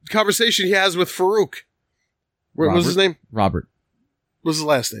 conversation he has with Farouk. What was his name? Robert. What's his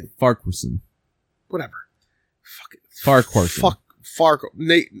last name? Farquharson. Whatever. Fuck it. Farquharson.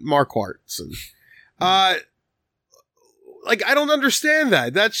 Nate Marquardt. Like, I don't understand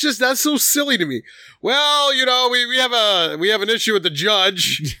that. That's so silly to me. Well, you know, we have an issue with the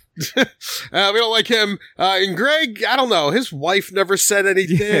judge. We don't like him. And Greg, I don't know. His wife never said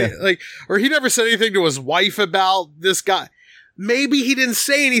anything. Yeah. Or he never said anything to his wife about this guy. Maybe he didn't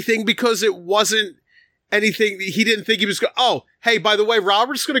say anything because it wasn't anything. He didn't think he was going, oh, hey, by the way,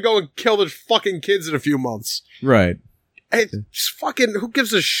 Robert's going to go and kill the fucking kids in a few months. Right. And fucking, who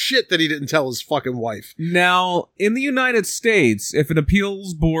gives a shit that he didn't tell his fucking wife? Now, in the United States, if an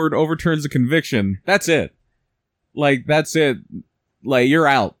appeals board overturns a conviction, that's it. Like, that's it. Like, you're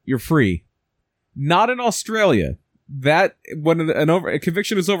out. You're free. Not in Australia. That, when a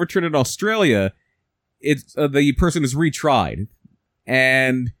conviction is overturned in Australia, it's, the person is retried.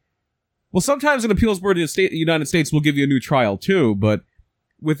 And, well, sometimes an appeals board in the United States will give you a new trial too, but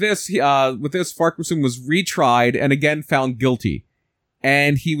with this, Farquharson was retried and again found guilty.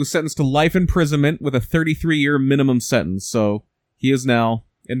 And he was sentenced to life imprisonment with a 33-year minimum sentence. So he is now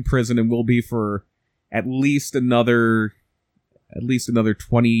in prison and will be for at least another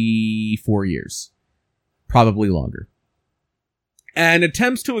 24 years. Probably longer. And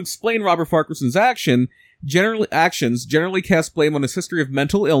attempts to explain Robert Farquharson's actions generally cast blame on his history of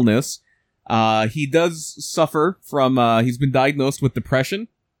mental illness. He does suffer from, he's been diagnosed with depression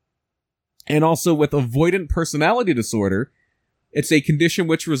and also with avoidant personality disorder. It's a condition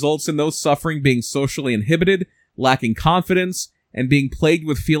which results in those suffering being socially inhibited, lacking confidence, and being plagued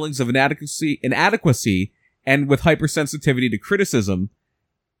with feelings of inadequacy, and with hypersensitivity to criticism.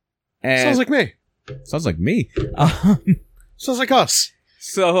 And sounds like me. Sounds like me. Sounds like us.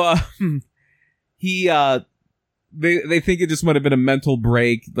 So, they think it just might have been a mental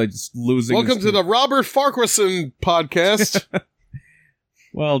break, like just losing. Welcome to the Robert Farquharson podcast.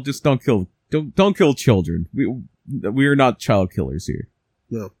 Well, just don't kill children. We are not child killers here.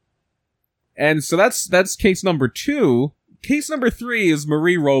 No. And so that's case number 2. Case number 3 is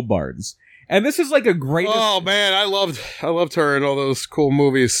Marie Robards. And this is like a great. Oh man, I loved her in all those cool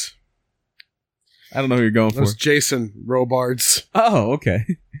movies. I don't know who you're going for. Jason Robards. Oh, okay.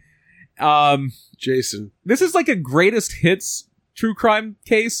 Jason. This is like a greatest hits true crime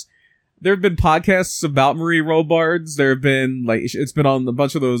case. There have been podcasts about Marie Robards. There have been, like, it's been on a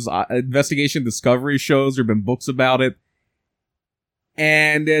bunch of those investigation discovery shows. There have been books about it.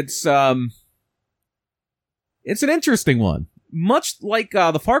 And it's an interesting one. Much like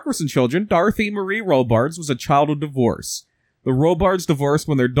the Farquharson children, Dorothy Marie Robards was a child of divorce. The Robards divorced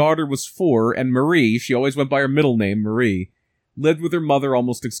when their daughter was 4, and Marie, she always went by her middle name, Marie, lived with her mother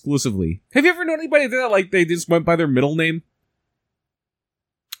almost exclusively. Have you ever known anybody that, like, they just went by their middle name?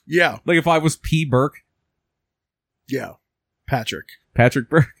 Yeah. Like if I was P. Burke? Yeah. Patrick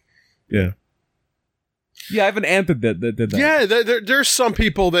Burke? Yeah. Yeah, I have an aunt that did that. Yeah, there's some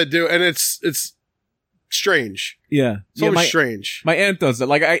people that do, and it's strange. Yeah. It's always strange. My aunt does that.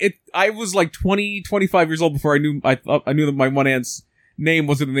 Like, I was like 25 years old before I knew that my one aunt's name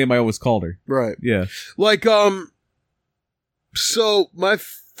wasn't the name I always called her. Right. Yeah. Like, so my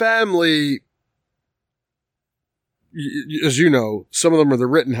family, as you know, some of them are the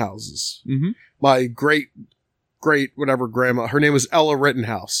Rittenhouses. Mm-hmm. My great whatever grandma, her name was Ella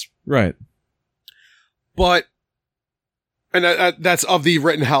Rittenhouse. Right. But, and that's of the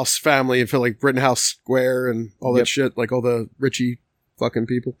Rittenhouse family, and feel like Rittenhouse Square and all that shit, like all the Richie fucking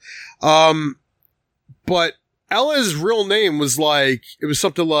people. But Ella's real name was like, it was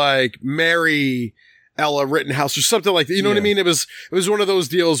something like Mary Ella Rittenhouse or something like that. You know what I mean? It was one of those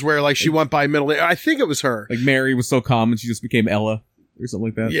deals where like she went by middle name. I think it was her. Like Mary was so common, she just became Ella or something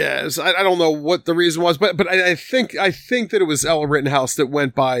like that. Yes. I don't know what the reason was, but I think that it was Ella Rittenhouse that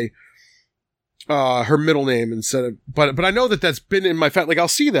went by her middle name instead of, but I know that's been in my family. Like I'll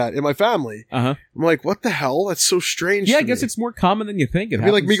see that in my family. Uh-huh. I'm like, what the hell? That's so strange. Yeah, I guess it's more common than you think. It'd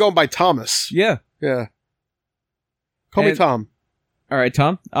be like me going by Thomas. Yeah. Yeah. Call me Tom. All right,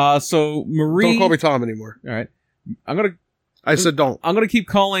 Tom. So Marie. Don't call me Tom anymore. All right. I said don't. I'm gonna keep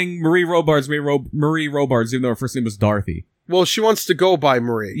calling Marie Robards Marie Robards, even though her first name was Dorothy. Well, she wants to go by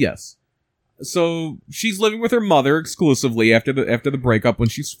Marie. Yes. So she's living with her mother exclusively after the breakup when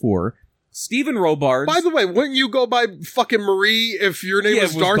she's 4. Stephen Robards. By the way, wouldn't you go by fucking Marie if your name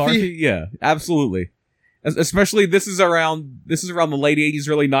was Dorothy? Yeah, absolutely. Especially this is around the late 80s,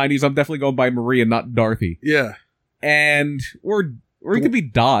 early 90s. I'm definitely going by Marie and not Dorothy. Yeah. And or it could be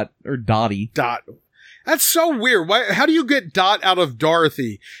Dot or Dottie. Dot. That's so weird. Why? How do you get Dot out of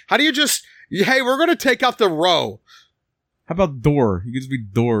Dorothy? How do you just, hey, we're going to take out the row. How about Dor? You could just be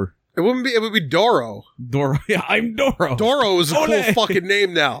Dor. It would be Doro. Doro. Yeah, I'm Doro. Doro is a cool fucking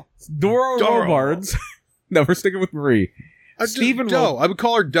name now. Doro Robards. No, we're sticking with Marie. Stephen Doe. I would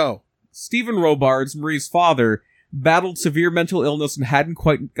call her Doe. Stephen Robards, Marie's father, battled severe mental illness and hadn't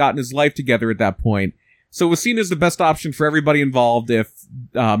quite gotten his life together at that point. So it was seen as the best option for everybody involved if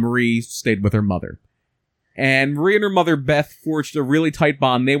Marie stayed with her mother. And Marie and her mother, Beth, forged a really tight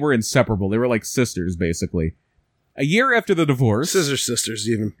bond. They were inseparable. They were like sisters, basically. A year after the divorce... Scissor sisters,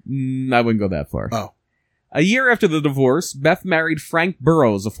 even. I wouldn't go that far. Oh. A year after the divorce, Beth married Frank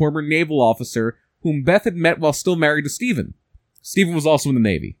Burroughs, a former naval officer whom Beth had met while still married to Stephen. Stephen was also in the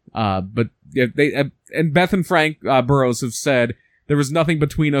Navy. But Beth and Frank Burroughs have said there was nothing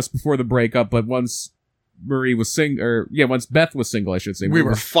between us before the breakup, but once Marie was once Beth was single, I should say. We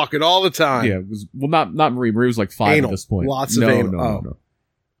were fucking all the time. Yeah, it was, well, not Marie. Marie was like 5 anal. At this point. Lots of anal. No.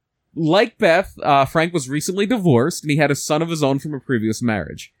 Like Beth, Frank was recently divorced, and he had a son of his own from a previous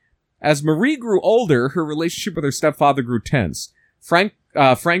marriage. As Marie grew older, her relationship with her stepfather grew tense. Frank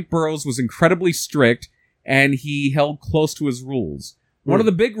Frank Burroughs was incredibly strict, and he held close to his rules. One of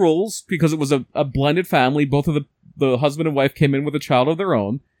the big rules, because it was a blended family, both of the husband and wife came in with a child of their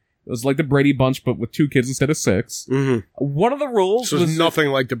own. It was like the Brady Bunch, but with 2 kids instead of 6. Mm-hmm. One of the rules so was nothing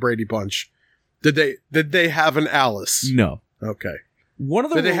like the Brady Bunch. Did they have an Alice? No. Okay. One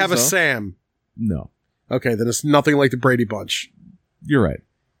of the Did rules, they have a Sam? No. Okay, then it's nothing like the Brady Bunch. You're right.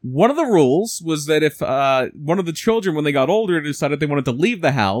 One of the rules was that if one of the children, when they got older, decided they wanted to leave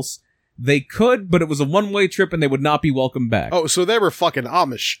the house, they could, but it was a one-way trip and they would not be welcome back. Oh, so they were fucking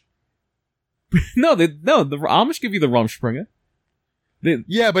Amish. No, the Amish give you the Rumspringa.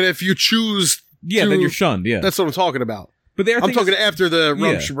 Yeah, but if you choose then you're shunned, yeah. That's what I'm talking about. But I'm talking after the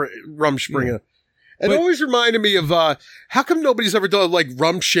Rumspringa. Yeah. It always reminded me of, how come nobody's ever done like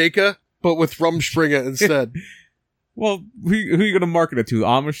Rumshaka, but with Rumspringa instead? Well, who are you going to market it to?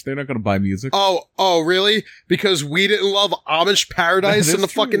 Amish? They're not going to buy music. Oh, really? Because we didn't love Amish Paradise in the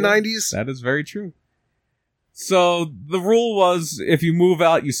fucking 90s? That is very true. So, the rule was, if you move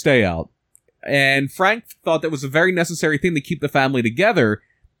out, you stay out. And Frank thought that was a very necessary thing to keep the family together,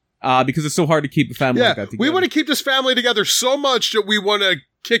 because it's so hard to keep a family like that together. We want to keep this family together so much that we want to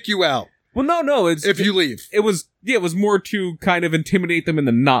kick you out. Well, no, if you leave. It was more to kind of intimidate them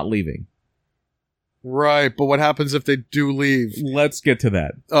into not leaving. Right, but what happens if they do leave? Let's get to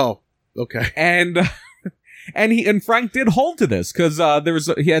that. Oh, okay. And Frank did hold to this because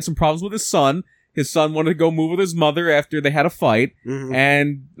he had some problems with his son. His son wanted to go move with his mother after they had a fight,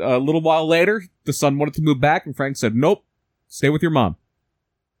 and a little while later, the son wanted to move back, and Frank said, "Nope, stay with your mom."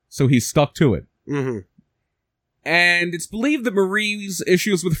 So he stuck to it. Mm-hmm. And it's believed that Marie's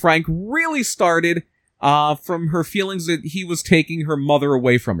issues with Frank really started from her feelings that he was taking her mother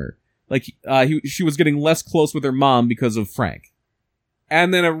away from her. Like, she was getting less close with her mom because of Frank.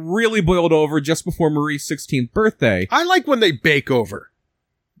 And then it really boiled over just before Marie's 16th birthday. I like when they bake over.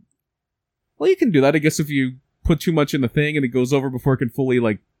 Well, you can do that, I guess, if you put too much in the thing and it goes over before it can fully,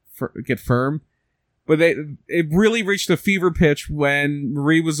 get firm. But it really reached a fever pitch when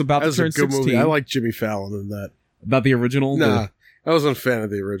Marie was about to turn 16. Movie. I like Jimmy Fallon in that. Not the original? Nah, I wasn't a fan of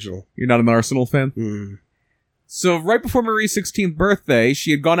the original. You're not an Arsenal fan? Mm. So right before Marie's 16th birthday,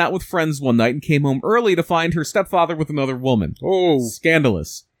 she had gone out with friends one night and came home early to find her stepfather with another woman. Oh.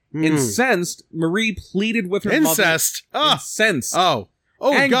 Scandalous. Incensed, Marie pleaded with her Incest? mother. Incensed. Oh,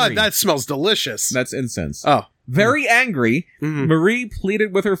 angry. God, that smells delicious. That's incense. Oh. Very angry, Marie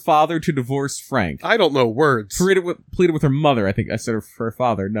pleaded with her father to divorce Frank. I don't know words. Pleaded with her mother. I think I said her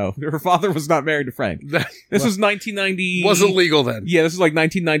father. No, her father was not married to Frank. This was 1990. Wasn't legal then. Yeah, this was like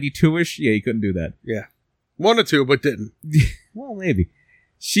 1992-ish. Yeah, you couldn't do that. Yeah. Wanted to, but didn't. Well, maybe.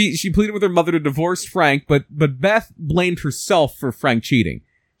 She pleaded with her mother to divorce Frank, but Beth blamed herself for Frank cheating.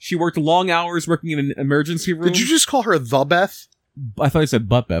 She worked long hours working in an emergency room. Did you just call her the Beth? I thought I said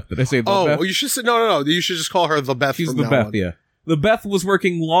butt Beth. Did I say the Beth? Oh, you should say no. You should just call her the Beth. She's the Beth, yeah. The Beth was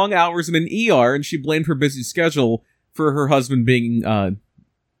working long hours in an ER, and she blamed her busy schedule for her husband being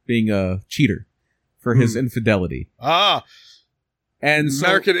a cheater for his infidelity. And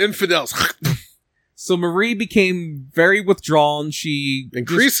American infidels. So Marie became very withdrawn. She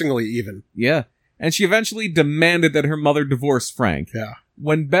increasingly even. Yeah, and she eventually demanded that her mother divorce Frank. Yeah.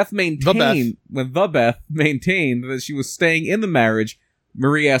 When the Beth maintained that she was staying in the marriage,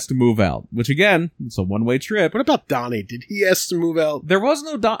 Marie asked to move out. Which again, it's a one-way trip. What about Donnie? Did he ask to move out? There was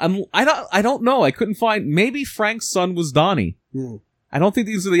no Donnie. I don't know. I couldn't find. Maybe Frank's son was Donnie. I don't think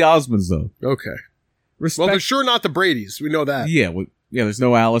these are the Osmonds though. Okay. Well, they're sure not the Bradys. We know that. Yeah. Yeah. There's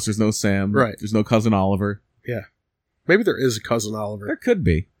no Alice. There's no Sam. Right. There's no cousin Oliver. Yeah. Maybe there is a cousin Oliver. There could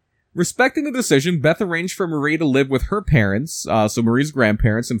be. Respecting the decision, Beth arranged for Marie to live with her parents, so Marie's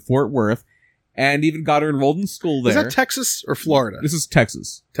grandparents in Fort Worth, and even got her enrolled in school there. Is that Texas or Florida? This is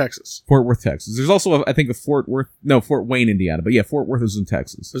Texas. Texas. Fort Worth, Texas. There's also, I think, a Fort Wayne, Indiana. But yeah, Fort Worth is in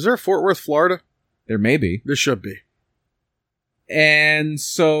Texas. Is there a Fort Worth, Florida? There may be. There should be. And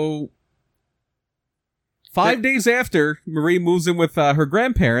so, 5 days after Marie moves in with her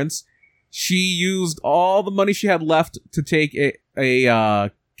grandparents, she used all the money she had left to take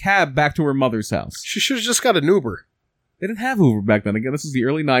a cab back to her mother's house. She should have just got an Uber. They didn't have Uber back then. Again, this is the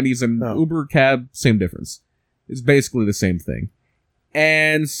early 90s, and Uber, cab, same difference. It's basically the same thing.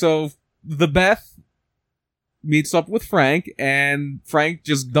 And so, the Beth meets up with Frank, and Frank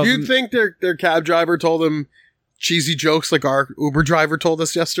just doesn't... Do you think their cab driver told them cheesy jokes like our Uber driver told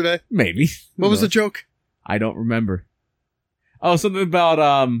us yesterday? Maybe. What was the joke? I don't remember. Oh, something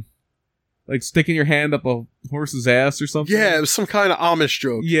about, like sticking your hand up a horse's ass or something? Yeah, it was some kind of Amish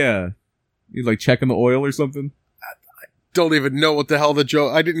joke. Yeah. You like checking the oil or something? I don't even know what the hell the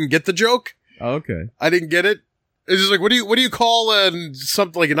joke... I didn't get the joke. Oh, okay. I didn't get it. It's just like, what do you call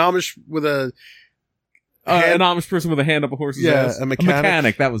something like an Amish with a an Amish person with a hand up a horse's ass? A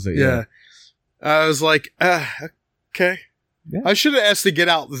mechanic. That was it. Yeah. I was like, okay. Yeah. I should have asked to get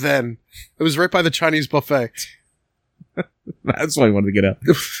out then. It was right by the Chinese buffet. That's why I wanted to get out.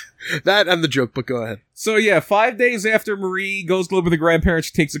 That and the joke, but go ahead. So yeah, 5 days after Marie goes to live with her grandparents,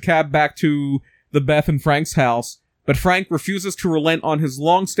 she takes a cab back to the Beth and Frank's house. But Frank refuses to relent on his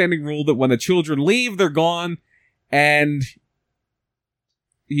long-standing rule that when the children leave, they're gone. And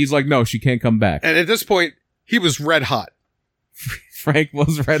he's like, no, she can't come back. And at this point, he was red hot. Frank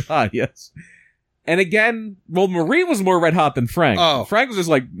was red hot, yes. And again, well, Marie was more red hot than Frank. Oh. Frank was just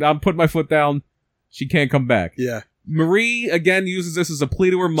like, I'm putting my foot down. She can't come back. Yeah. Marie, again, uses this as a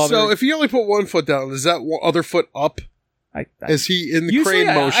plea to her mother. So if he only put one foot down, is that other foot up? Is he in the crane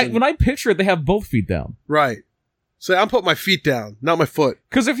motion? When I picture it, they have both feet down. Right. So I'm putting my feet down, not my foot.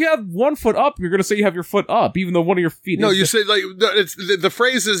 Because if you have one foot up, you're going to say you have your foot up, even though one of your feet No, you say, like, the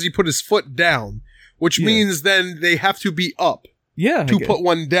phrase is he put his foot down, which means then they have to be up. Yeah. To put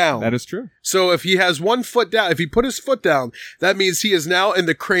one down. That is true. So if he has one foot down, if he put his foot down, that means he is now in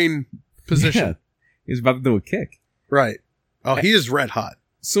the crane position. Yeah. He's about to do a kick. Right. Oh, he is red hot.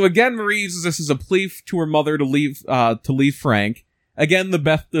 So again, Marie uses this as a plea to her mother to leave Frank. Again, the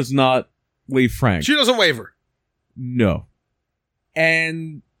Beth does not leave Frank. She doesn't waver. No.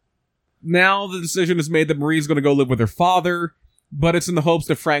 And now the decision is made that Marie's going to go live with her father, but it's in the hopes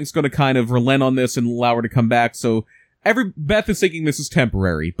that Frank's going to kind of relent on this and allow her to come back. So Beth is thinking this is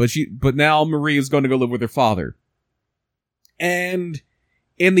temporary, but now Marie is going to go live with her father. And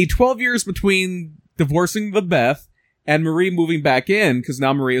in the 12 years between divorcing the Beth and Marie moving back in, because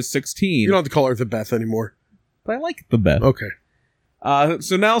now Marie is 16. You don't have to call her the Beth anymore. But I like the Beth. Okay.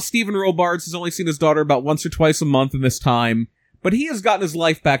 So now Stephen Robards has only seen his daughter about once or twice a month in this time, but he has gotten his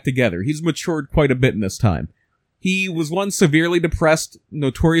life back together. He's matured quite a bit in this time. He was once severely depressed,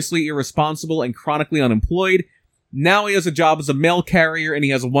 notoriously irresponsible, and chronically unemployed. Now he has a job as a mail carrier, and he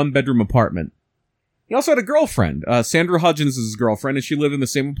has a one-bedroom apartment. He also had a girlfriend. Sandra Hudgens is his girlfriend, and she lived in the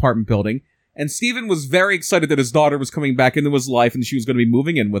same apartment building. And Stephen was very excited that his daughter was coming back into his life, and she was going to be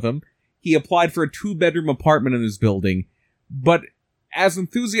moving in with him. He applied for a 2-bedroom apartment in his building. But as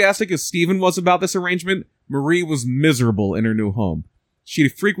enthusiastic as Stephen was about this arrangement, Marie was miserable in her new home. She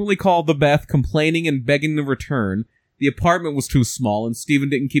frequently called the Beth, complaining and begging to return. The apartment was too small, and Stephen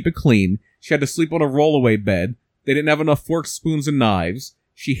didn't keep it clean. She had to sleep on a rollaway bed. They didn't have enough forks, spoons, and knives.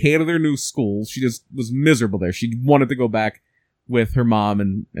 She hated their new school. She just was miserable there. She wanted to go back with her mom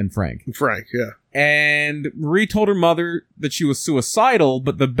and Frank. Frank, yeah. And Marie told her mother that she was suicidal,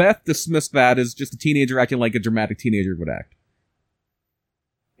 but the Beth dismissed that as just a teenager acting like a dramatic teenager would act.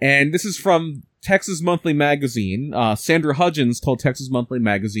 And this is from Texas Monthly Magazine. Sandra Hudgens told Texas Monthly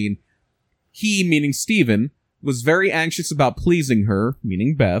Magazine, he, meaning Stephen, was very anxious about pleasing her,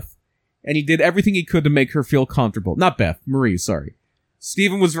 meaning Beth, and he did everything he could to make her feel comfortable. Not Beth, Marie, sorry.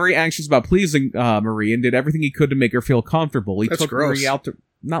 Stephen was very anxious about pleasing Marie and did everything he could to make her feel comfortable. He took Marie out to...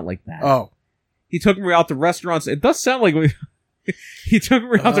 Not like that. Oh. He took Marie out to restaurants. It does sound like... He took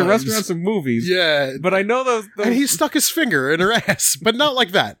Marie out to restaurants and movies. Yeah. But I know those... And he stuck his finger in her ass, but not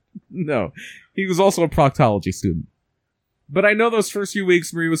like that. No. He was also a proctology student. But I know those first few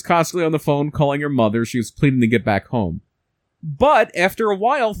weeks, Marie was constantly on the phone calling her mother. She was pleading to get back home. But after a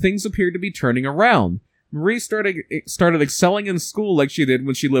while, things appeared to be turning around. Marie started excelling in school like she did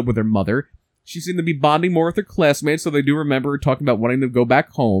when she lived with her mother. She seemed to be bonding more with her classmates, so they do remember her talking about wanting to go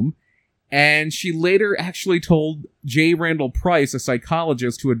back home. And she later actually told J. Randall Price, a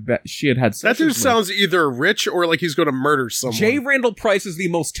psychologist who she had sessions That dude with. sounds either rich or like he's going to murder someone. J. Randall Price is the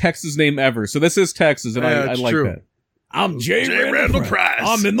most Texas name ever, so this is Texas, and I like true. that. I'm J. Randall Price.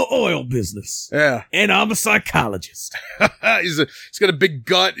 I'm in the oil business. Yeah. And I'm a psychologist. He's got a big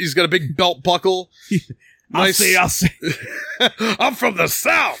gut. He's got a big belt buckle. I'll see. I'm from the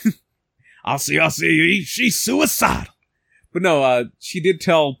South. I'll see. She's suicidal. But no, she did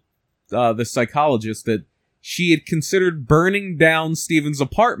tell the psychologist that she had considered burning down Stephen's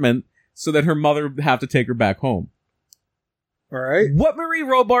apartment so that her mother would have to take her back home. All right. What Marie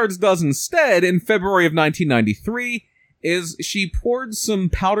Robards does instead in February of 1993 is she poured some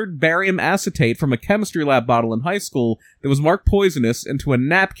powdered barium acetate from a chemistry lab bottle in high school that was marked poisonous into a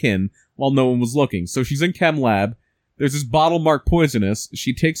napkin while no one was looking. So she's in chem lab. There's this bottle marked poisonous.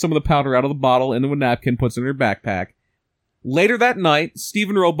 She takes some of the powder out of the bottle into a napkin, puts it in her backpack. Later that night,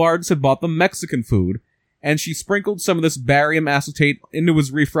 Stephen Robards had bought them Mexican food, and she sprinkled some of this barium acetate into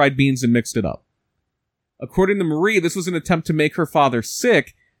his refried beans and mixed it up. According to Marie, this was an attempt to make her father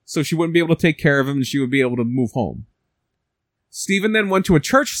sick, so she wouldn't be able to take care of him and she would be able to move home. Stephen then went to a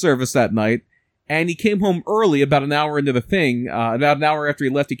church service that night, And he came home early, about an hour into the thing. About an hour after he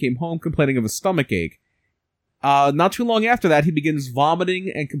left, he came home complaining of a stomach ache. Not too long after that, he begins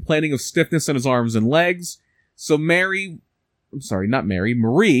vomiting and complaining of stiffness in his arms and legs. So Marie ran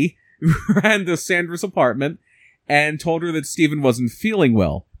to Sandra's apartment and told her that Stephen wasn't feeling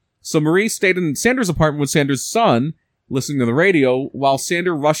well. So Marie stayed in Sandra's apartment with Sandra's son, listening to the radio, while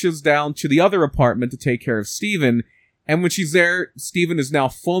Sandra rushes down to the other apartment to take care of Stephen. And when she's there, Stephen is now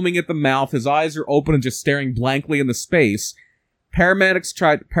foaming at the mouth. His eyes are open and just staring blankly into space. Paramedics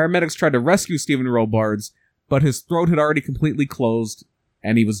tried to rescue Stephen Robards, but his throat had already completely closed,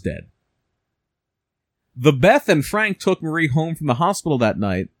 and he was dead. The Beth and Frank took Marie home from the hospital that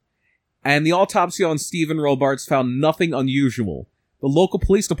night, and the autopsy on Stephen Robards found nothing unusual. The local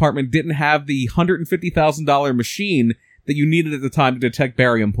police department didn't have the $150,000 machine that you needed at the time to detect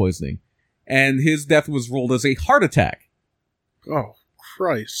barium poisoning, and his death was ruled as a heart attack. Oh,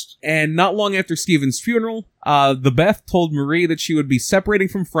 Christ. And not long after Stephen's funeral, the Beth told Marie that she would be separating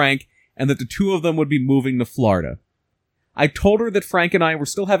from Frank and that the two of them would be moving to Florida. I told her that Frank and I were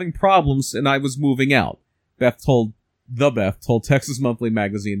still having problems and I was moving out. Beth told Texas Monthly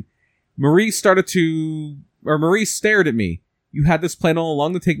Magazine. Marie stared at me. You had this plan all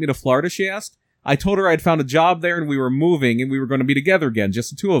along to take me to Florida, she asked. I told her I'd found a job there and we were moving and we were going to be together again,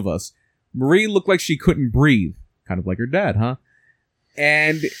 just the two of us. Marie looked like she couldn't breathe. Kind of like her dad, huh?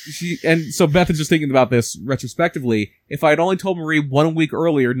 And so Beth is just thinking about this retrospectively. If I had only told Marie 1 week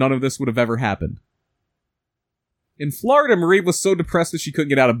earlier, none of this would have ever happened. In Florida, Marie was so depressed that she couldn't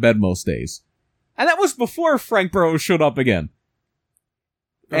get out of bed most days. And that was before Frank Burrows showed up again.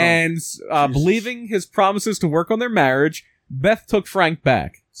 Oh, and believing his promises to work on their marriage, Beth took Frank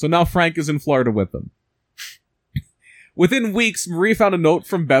back. So now Frank is in Florida with them. Within weeks, Marie found a note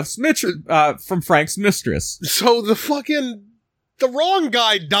from from Frank's mistress. So the wrong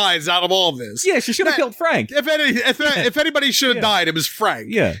guy dies out of all this. Yeah, she should have killed Frank. If anybody should have died, it was Frank.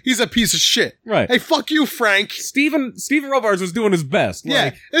 Yeah. He's a piece of shit. Right. Hey, fuck you, Frank. Stephen Robards was doing his best.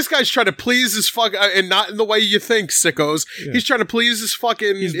 Yeah. This guy's trying to please his and not in the way you think, sickos. Yeah. He's trying to please his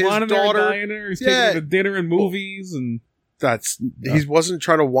fucking his daughter. He's taking her to dinner and movies and he wasn't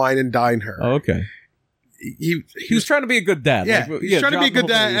trying to wine and dine her. Oh, okay. He was trying to be a good dad. Yeah, he's trying to be a good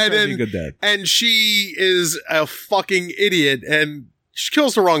dad, and she is a fucking idiot, and she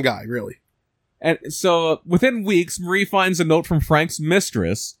kills the wrong guy, really. And so, within weeks, Marie finds a note from Frank's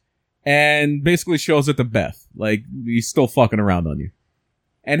mistress, and basically shows it to Beth. Like, he's still fucking around on you.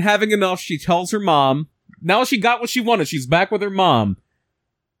 And having enough, she tells her mom, now she got what she wanted, she's back with her mom.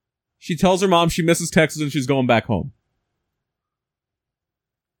 She tells her mom she misses Texas and she's going back home.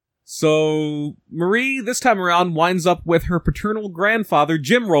 So, Marie, this time around, winds up with her paternal grandfather,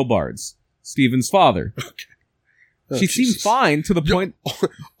 Jim Robards, Stephen's father. Okay. She seemed fine to the point...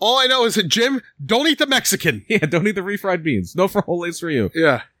 All I know is that, Jim, don't eat the Mexican. Yeah, don't eat the refried beans. No frijoles for you.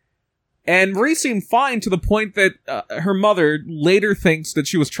 Yeah. And Marie seemed fine to the point that her mother later thinks that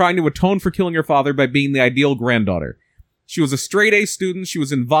she was trying to atone for killing her father by being the ideal granddaughter. She was a straight-A student, she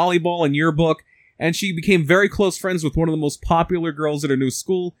was in volleyball and yearbook, and she became very close friends with one of the most popular girls at her new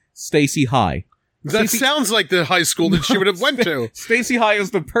school, Stacy High. That sounds like the high school that she would have went to. Stacy High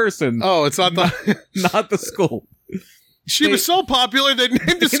is the person. Oh, it's not not the school. She was so popular they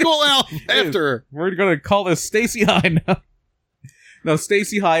named the school after her. We're going to call this Stacy High now. No,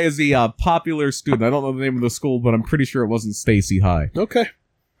 Stacy High is the popular student. I don't know the name of the school, but I'm pretty sure it wasn't Stacy High. Okay.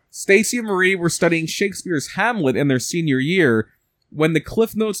 Stacy and Marie were studying Shakespeare's Hamlet in their senior year when the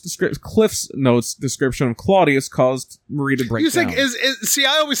Cliff's Notes description of Claudius caused Marie to break down. See,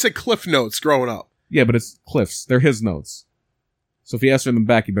 I always said Cliff Notes growing up. Yeah, but it's Cliff's. They're his notes. So if you ask for them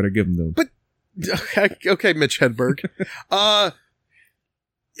back, you better give them to him. But, okay, Mitch Hedberg.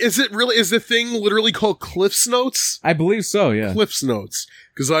 Is the thing literally called Cliff's Notes? I believe so, yeah. Cliff's Notes.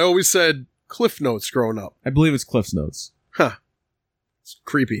 Because I always said Cliff Notes growing up. I believe it's Cliff's Notes. Huh. It's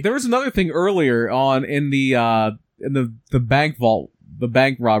creepy. There was another thing earlier on in the bank vault, the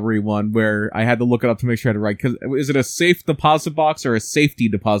bank robbery one, where I had to look it up to make sure I had it right. Cause is it a safe deposit box or a safety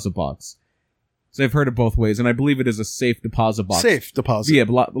deposit box? So I've heard it both ways, and I believe it is a safe deposit box. Safe deposit. Yeah,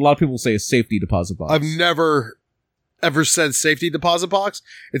 but a lot of people say a safety deposit box. I've never ever said safety deposit box.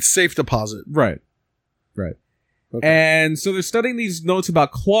 It's safe deposit. Right. Okay. And so they're studying these notes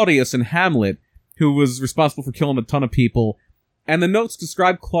about Claudius and Hamlet, who was responsible for killing a ton of people. And the notes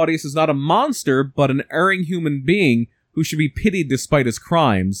describe Claudius as not a monster, but an erring human being who should be pitied despite his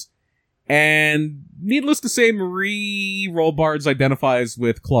crimes. And needless to say, Marie Robards identifies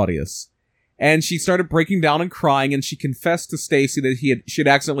with Claudius. And she started breaking down and crying, and she confessed to Stacy that she had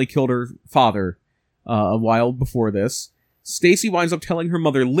accidentally killed her father a while before this. Stacy winds up telling her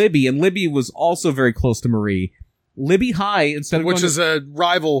mother, Libby, and Libby was also very close to Marie. Libby High, instead of Which is a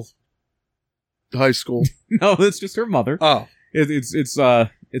rival high school. No, it's just her mother. Oh.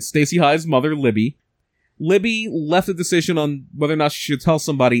 It's Stacy High's mother, Libby. Libby left the decision on whether or not she should tell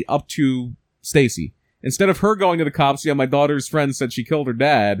somebody up to Stacy. Instead of her going to the cops, my daughter's friend said she killed her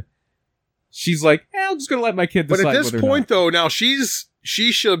dad, she's like, I'm just gonna let my kid decide. But at this point, though, now she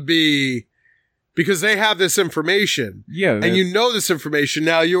should be, because they have this information. Yeah. And you know this information,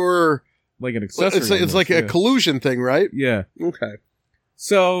 now you're... Like an accessory. It's like a collusion thing, right? Yeah. Okay.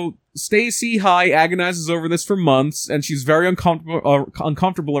 So, Stacy High agonizes over this for months, and she's very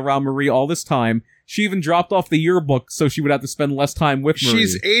uncomfortable around Marie all this time. She even dropped off the yearbook so she would have to spend less time with Marie.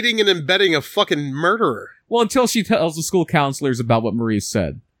 She's aiding and abetting a fucking murderer. Well, until she tells the school counselors about what Marie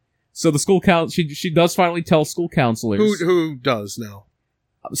said. So the school she does finally tell school counselors. Who does now?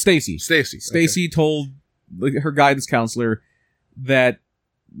 Stacy. Stacy told her guidance counselor that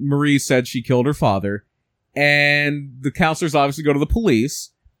Marie said she killed her father, and the counselors obviously go to the police.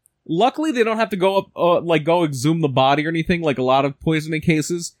 Luckily, they don't have to go up, go exhume the body or anything like a lot of poisoning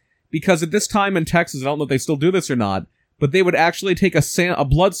cases, because at this time in Texas, I don't know if they still do this or not, but they would actually take a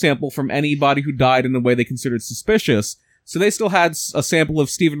blood sample from anybody who died in a way they considered suspicious. So they still had a sample of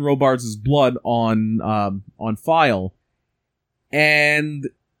Stephen Robards' blood on file, and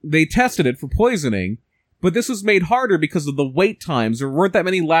they tested it for poisoning. But this was made harder because of the wait times. There weren't that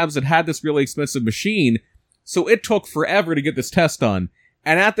many labs that had this really expensive machine, so it took forever to get this test done.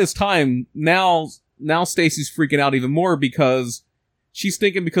 And at this time, now Stacy's freaking out even more because she's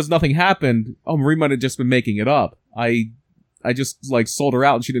thinking, because nothing happened, Marie might have just been making it up. I just, sold her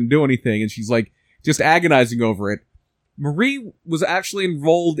out and she didn't do anything, and she's, just agonizing over it. Marie was actually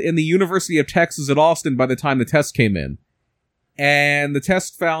enrolled in the University of Texas at Austin by the time the test came in. And the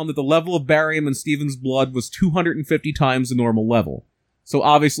test found that the level of barium in Stephen's blood was 250 times the normal level. So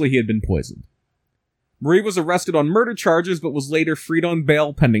obviously he had been poisoned. Marie was arrested on murder charges, but was later freed on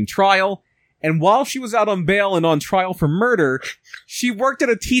bail pending trial. And while she was out on bail and on trial for murder, she worked at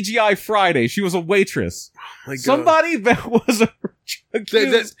a TGI Friday. She was a waitress. Oh, somebody that was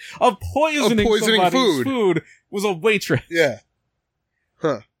accused of poisoning somebody's food was a waitress. Yeah.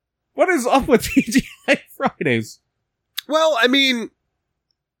 Huh. What is up with TGI Fridays? Well, I mean,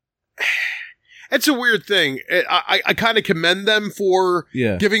 it's a weird thing. I kind of commend them for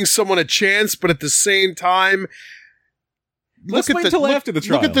giving someone a chance, but at the same time, let's wait until after the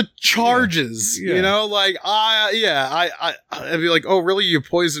trial. Look at the charges. Yeah. You know, I'd be like, oh, really? You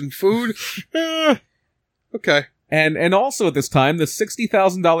poisoned food? Okay. And also at this time, the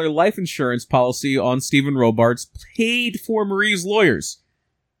 $60,000 life insurance policy on Stephen Robards paid for Marie's lawyers.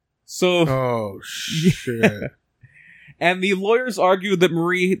 So, oh shit. And the lawyers argued that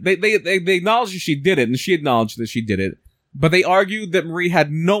Marie, they acknowledged that she did it, and she acknowledged that she did it, but they argued that Marie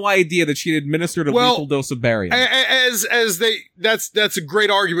had no idea that she had administered a lethal dose of barium. That's a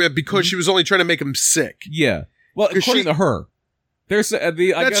great argument because she was only trying to make him sick. Yeah. Well, according to her.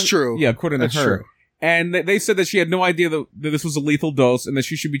 That's true. Yeah, according to her. True. And they said that she had no idea that this was a lethal dose and that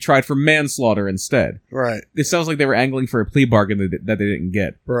she should be tried for manslaughter instead. Right. It sounds like they were angling for a plea bargain that they didn't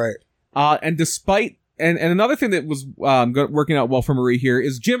get. Right. And despite... And another thing that was working out well for Marie here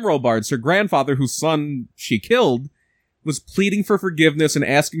is Jim Robards, her grandfather, whose son she killed, was pleading for forgiveness and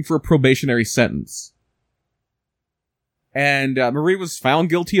asking for a probationary sentence. And Marie was found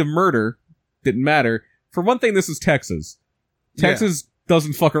guilty of murder. Didn't matter. For one thing, this is Texas. Texas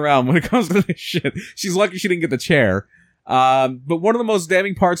doesn't fuck around when it comes to this shit. She's lucky she didn't get the chair. But one of the most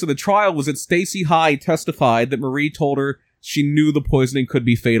damning parts of the trial was that Stacy High testified that Marie told her she knew the poisoning could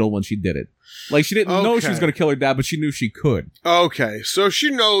be fatal when she did it. She didn't know she was going to kill her dad, but she knew she could. Okay, so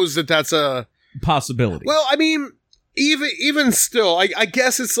she knows that that's a possibility. Well, I mean, even still, I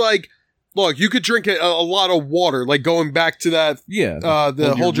guess it's look, you could drink a lot of water, going back to that,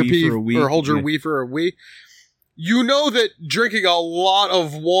 the hold your pee or hold your wee for a wee. You know that drinking a lot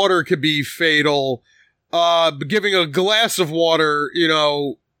of water could be fatal. Giving a glass of water,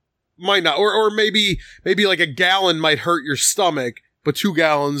 might not, or maybe like a gallon might hurt your stomach, but 2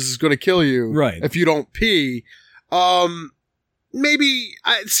 gallons is going to kill you, right? If you don't pee, maybe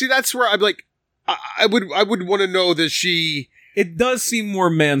that's where I'm like, I would want to know that she. It does seem more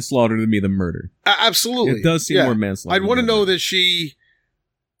manslaughter to me than murder. Absolutely, it does seem more manslaughter. I'd want to know that she,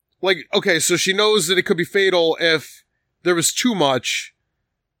 okay, so she knows that it could be fatal if there was too much.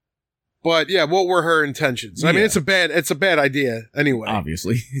 But yeah, what were her intentions? I mean, it's a bad idea anyway.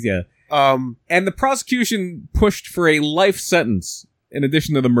 Obviously, yeah. And the prosecution pushed for a life sentence in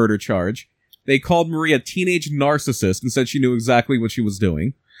addition to the murder charge. They called Marie a teenage narcissist and said she knew exactly what she was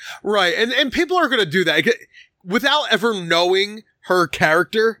doing. Right, and people are going to do that. without ever knowing her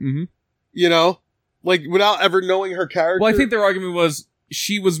character, Mm-hmm. you know, like without ever knowing her character. Well, I think their argument was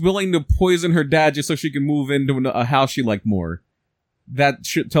she was willing to poison her dad just so she could move into a house she liked more. That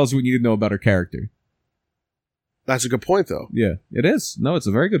tells you what you need to know about her character. That's a good point, though. Yeah, it is. No, it's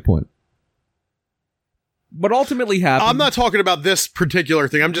a very good point. What ultimately happened... I'm not talking about this particular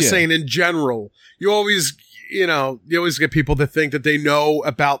thing. I'm just saying in general. You always get people that think that they know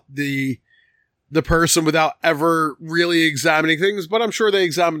about the person without ever really examining things, but I'm sure they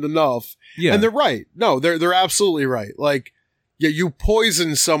examined enough. Yeah. And they're right. No, they're absolutely right. Like, yeah, you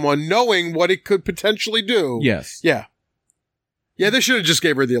poison someone knowing what it could potentially do. Yes. Yeah. Yeah, they should have just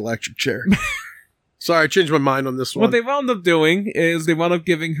gave her the electric chair. Sorry, I changed my mind on this one. What they wound up doing is they wound up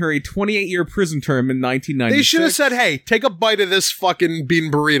giving her a 28-year prison term in 1996. They should have said, hey, take a bite of this fucking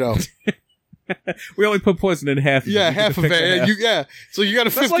bean burrito. We only put poison in half. Yeah, half of it. So you got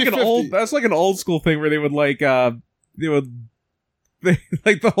a 50-50. That's like an old school thing where they would like, like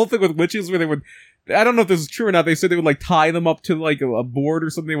the whole thing with witches where they would, I don't know if this is true or not, they said they would like tie them up to like a board or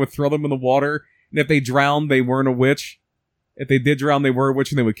something, they would throw them in the water, and if they drowned, they weren't a witch. If they did drown, they were a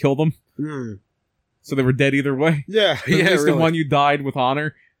witch and they would kill them. Mm. So they were dead either way. Yeah, At least really. the one you died with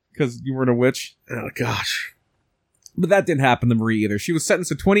honor because you weren't a witch. Oh, gosh. But that didn't happen to Marie either. She was sentenced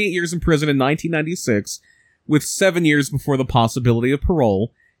to 28 years in prison in 1996, with 7 years before the possibility of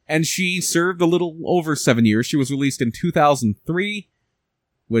parole, and she served a little over 7 years. She was released in 2003,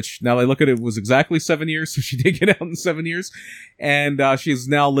 which, now that I look at it, was exactly 7 years, so she did get out in 7 years. And she's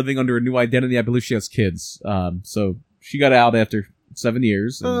now living under a new identity. I believe she has kids. So she got out after 7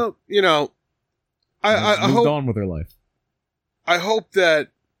 years. And I moved hope on with her life. I hope that.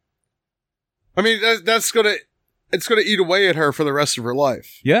 I mean, it's gonna eat away at her for the rest of her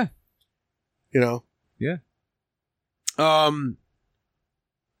life. Yeah. You know. Yeah.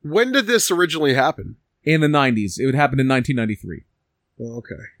 When did this originally happen? In the 90s. It would happen in 1993. Oh,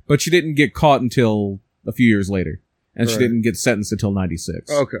 okay. But she didn't get caught until a few years later. And she Right. didn't get sentenced until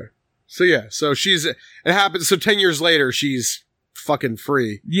 96. Okay. So yeah. So it happened. So 10 years later, she's fucking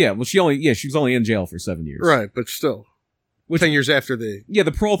free. Yeah, well, she was only in jail for 7 years. Right, but still. 10 years after the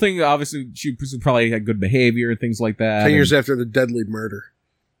parole thing, obviously, she probably had good behavior and things like that. 10 years after the deadly murder.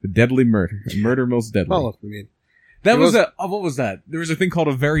 The deadly murder. Murder most deadly. Well, I mean. That was what was that? There was a thing called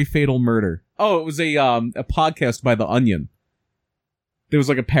A Very Fatal Murder. Oh, it was a podcast by The Onion. There was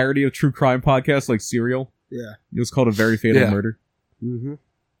like a parody of true crime podcast, like Serial. Yeah. It was called A Very Fatal Murder. Mm-hmm.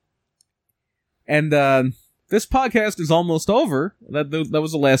 And this podcast is almost over. That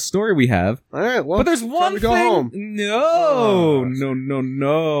was the last story we have. All right, well, but there's one to thing. go home.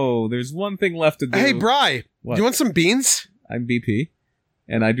 No. There's one thing left to do. Hey, Bri, What? do you want some beans? I'm BP,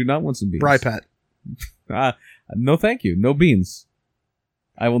 and I do not want some beans. Bri Pat. No, thank you. No beans.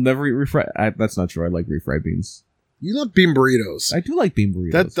 I will never eat refried. That's not true. I like refried beans. You love bean burritos. I do like bean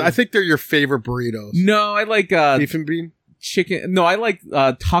burritos. I think they're your favorite burritos. No, I like beef and bean. Chicken. No, I like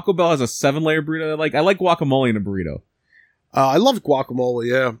Taco Bell has a 7-layer burrito. I like guacamole in a burrito. I love guacamole.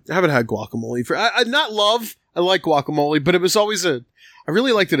 Yeah, I haven't had guacamole I like guacamole, but it was always I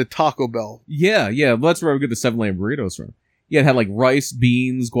really liked it at Taco Bell. Yeah. Well, that's where I would get the 7-layer burritos from. Yeah, it had like rice,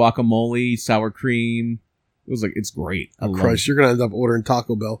 beans, guacamole, sour cream. It was like, it's great. I love Christ, it. you're gonna end up ordering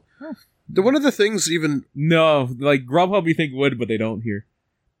Taco Bell. Huh. One of the things even No, like Grubhub you think would, but they don't here.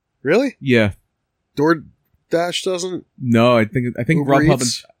 Really? Yeah. DoorDash doesn't? No, I think Uber Grubhub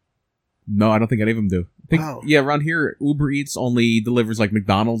Eats? No, I don't think any of them do. I think, Wow. yeah, around here Uber Eats only delivers like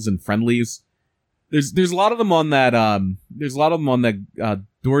McDonald's and Friendlies. There's a lot of them on that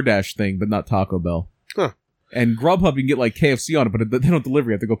DoorDash thing, but not Taco Bell. Huh. And Grubhub you can get like KFC on it, but they don't deliver.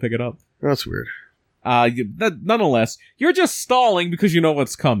 You have to go pick it up. That's weird. Nonetheless, you're just stalling because you know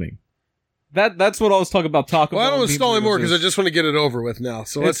what's coming. That's what I was talking about Taco Bell. Well, I don't want to and stall bean anymore burritos because I is. just want to get it over with now.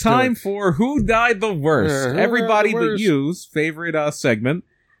 So It's time for Who Died the Worst. Yeah, who Everybody died the but worst? you's favorite segment,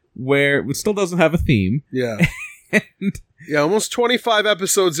 where it still doesn't have a theme. Yeah. Yeah, almost 25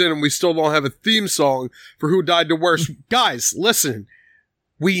 episodes in and we still don't have a theme song for Who Died the Worst. Guys, listen.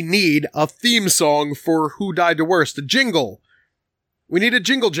 We need a theme song for Who Died the Worst. A jingle. We need a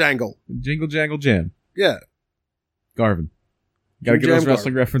jingle jangle. Jingle Jangle Jam. Yeah. Garvin. Gotta get Jam those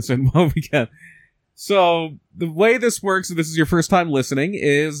wrestling reference in while we can. So, the way this works, if this is your first time listening,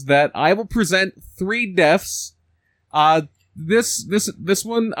 is that I will present 3 deaths. This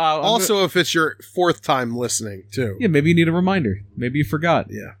one, Also, if it's your 4th time listening, too. yeah, maybe you need a reminder. Maybe you forgot.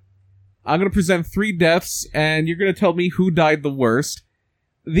 Yeah. I'm gonna present 3 deaths, and you're gonna tell me who died the worst.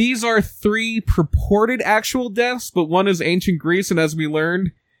 These are 3 purported actual deaths, but one is ancient Greece, and as we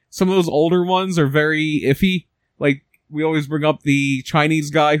learned, some of those older ones are very iffy. Like, we always bring up the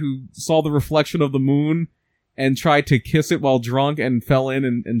Chinese guy who saw the reflection of the moon and tried to kiss it while drunk and fell in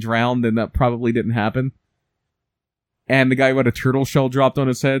and drowned, and that probably didn't happen. And the guy who had a turtle shell dropped on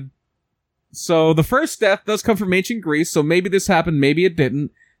his head. So the first death does come from ancient Greece, so maybe this happened, maybe it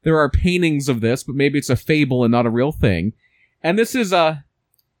didn't. There are paintings of this, but maybe it's a fable and not a real thing. And this is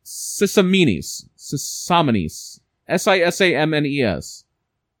Sisamines. Sisamnes. Sisamnes.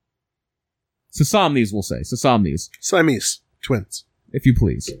 Sisamnes, we'll say. Sisamnes. Siamese. Twins. If you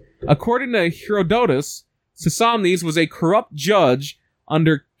please. According to Herodotus, Sisamnes was a corrupt judge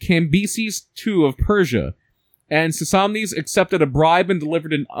under Cambyses II of Persia, and Sisamnes accepted a bribe and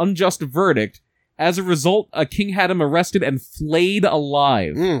delivered an unjust verdict. As a result, a king had him arrested and flayed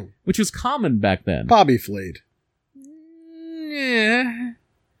alive, which was common back then. Bobby flayed. Yeah.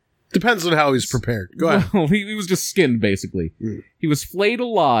 Depends on how he's prepared. Go ahead. Well, he was just skinned, basically. He was flayed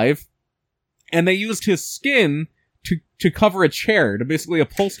alive, and they used his skin to cover a chair, to basically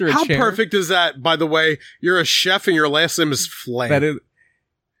upholster a chair. How perfect is that, by the way? You're a chef and your last name is Flay. That is,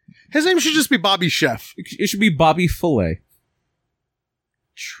 his name should just be Bobby Chef. it should be Bobby Fillet.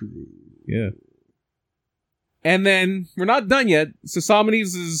 True. Yeah. And then, we're not done yet.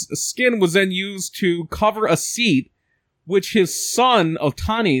 Sisamnes' skin was then used to cover a seat which his son,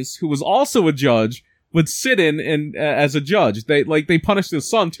 Otanes, who was also a judge, would sit in and as a judge. They punished his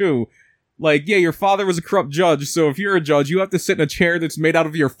son, too. Like, yeah, your father was a corrupt judge, so if you're a judge, you have to sit in a chair that's made out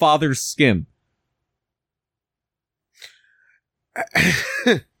of your father's skin.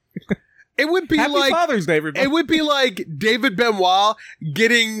 It would be Happy like Father's Day, everybody. It would be like David Benoit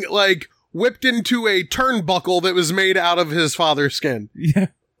getting like whipped into a turnbuckle that was made out of his father's skin. Yeah,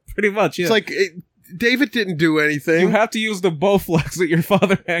 pretty much. Yeah. It's like David didn't do anything. You have to use the Bowflex that your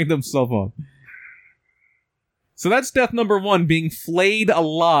father hanged himself on. So that's death number 1, being flayed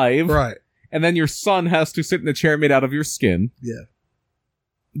alive. Right. And then your son has to sit in a chair made out of your skin. Yeah.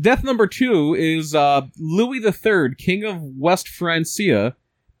 Death number 2 is Louis III, King of West Francia,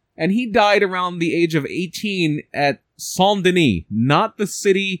 and he died around the age of 18 at Saint-Denis, not the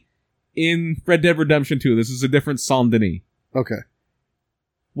city in Red Dead Redemption 2. This is a different Saint-Denis. Okay.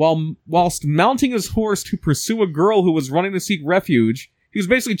 Whilst mounting his horse to pursue a girl who was running to seek refuge, he was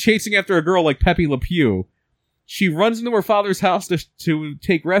basically chasing after a girl like Pepe Le Pew. She runs into her father's house to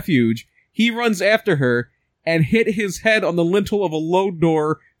take refuge. He runs after her and hit his head on the lintel of a low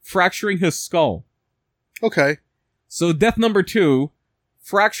door, fracturing his skull. Okay. So death number 2,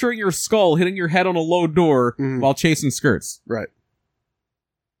 fracturing your skull, hitting your head on a low door while chasing skirts. Right.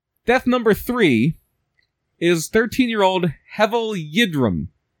 Death number 3 is 13-year-old Hevel Yildirim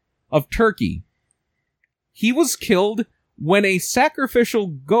of Turkey. He was killed when a sacrificial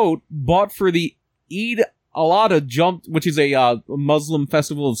goat bought for the Eid al-Adha jumped, which is a Muslim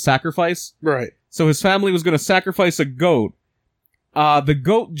festival of sacrifice. Right. So his family was going to sacrifice a goat. The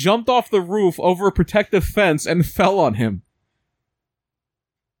goat jumped off the roof over a protective fence and fell on him.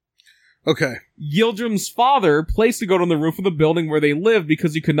 Okay. Yildirim's father placed the goat on the roof of the building where they lived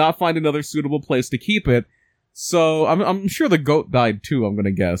because he could not find another suitable place to keep it. So I'm sure the goat died too, I'm going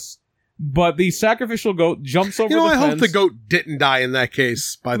to guess. But the sacrificial goat jumps over the fence. I hope the goat didn't die in that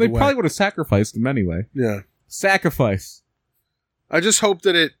case, by the way. They probably would have sacrificed him anyway. Yeah. Sacrifice. I just hope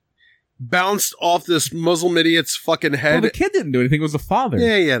that it bounced off this Muslim idiot's fucking head. Well, the kid didn't do anything. It was the father.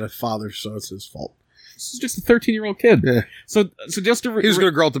 Yeah, he had a father, so it's his fault. This is just a 13-year-old kid. Yeah. So just to... He was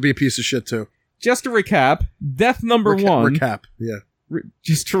going to grow up to be a piece of shit, too. Just to recap, death number 1... Recap, yeah.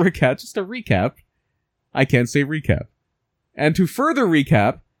 Just to recap. I can't say recap. And to further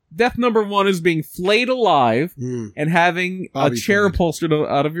recap, death number 1 is being flayed alive and having a chair upholstered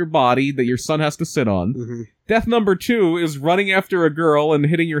out of your body that your son has to sit on. Mm-hmm. Death number 2 is running after a girl and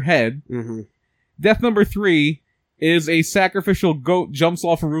hitting your head. Mm-hmm. Death number 3 is a sacrificial goat jumps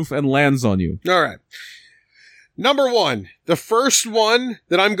off a roof and lands on you. All right. Number 1, the first one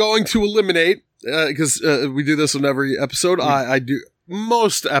that I'm going to eliminate, because we do this on every episode. I do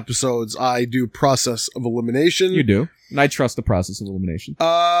most episodes. I do process of elimination. You do, and I trust the process of elimination.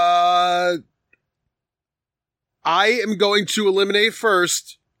 I am going to eliminate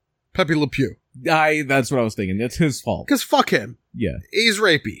first Pepe Le Pew. That's what I was thinking. It's his fault. Because fuck him. Yeah, he's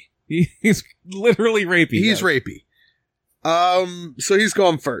rapey. He's literally rapey. He's rapey. So he's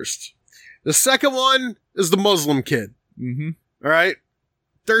gone first. The second one is the Muslim kid. Mm-hmm. All right.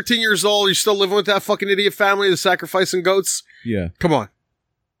 13 years old. You're still living with that fucking idiot family that's sacrificing goats. Yeah. Come on.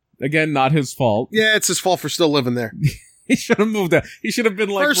 Again, not his fault. Yeah, it's his fault for still living there. He should have moved out. He should have been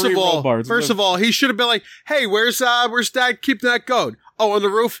like, first of all, he should have been like, hey, where's dad keeping that goat? Oh, on the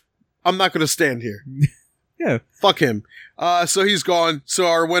roof? I'm not going to stand here. Yeah. Fuck him. So he's gone. So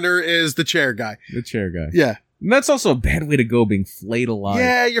our winner is the chair guy. The chair guy. Yeah. And that's also a bad way to go, being flayed alive.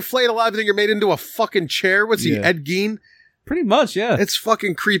 Yeah, you're flayed alive, then you're made into a fucking chair. What's he, Ed Gein? Pretty much, yeah. It's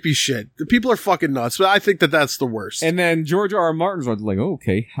fucking creepy shit. The people are fucking nuts, but I think that that's the worst. And then George R. R. Martin's like, oh,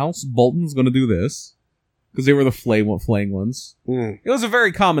 okay, House Bolton's gonna do this. Because they were the flaying ones. Mm. It was a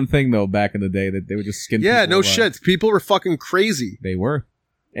very common thing, though, back in the day, that they would just skin people no alive. shit. People were fucking crazy. They were.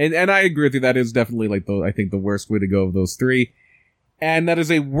 And I agree with you, that is definitely, like, I think the worst way to go of those three. And that is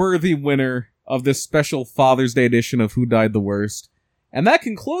a worthy winner of this special Father's Day edition of Who Died the Worst. And that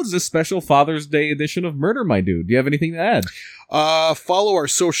concludes this special Father's Day edition of Murder, My Dude. Do you have anything to add? Follow our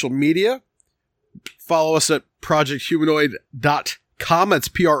social media. Follow us at projecthumanoid.com. That's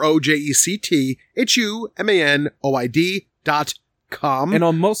projecthumanoid.com. And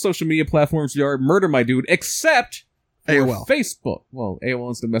on most social media platforms, we are Murder, My Dude, except for AOL. Facebook. Well, AOL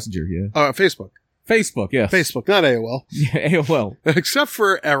Instant Messenger, yeah. Facebook. Facebook, yes. Facebook, not AOL. Yeah, AOL. Except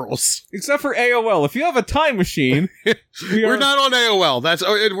for Errol's. Except for AOL. If you have a time machine, we're not on AOL.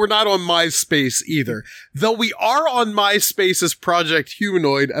 We're not on MySpace either. Though we are on MySpace as Project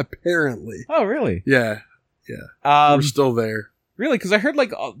Humanoid, apparently. Oh, really? Yeah. We're still there. Really? Because I heard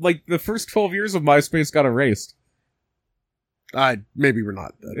like the first 12 years of MySpace got erased. Maybe we're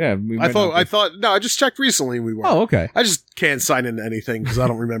not. Yeah, I thought. No, I just checked recently. We were. Oh, okay. I just can't sign into anything because I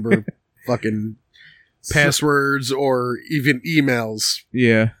don't remember fucking passwords or even emails.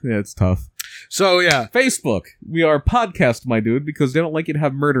 Yeah, it's tough. So yeah, Facebook. We are Podcast, My Dude, because they don't like you to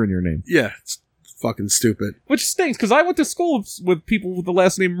have murder in your name. Yeah, it's fucking stupid. Which stinks, because I went to school with people with the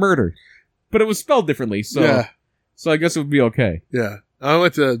last name Murder, but it was spelled differently. So yeah. So I guess it would be okay. Yeah, I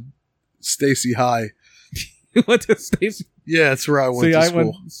went to Stacy High. You went to Stacy. Yeah, that's where I went to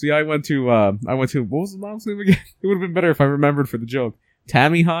school. I went to what was the mom's name again? It would have been better if I remembered for the joke.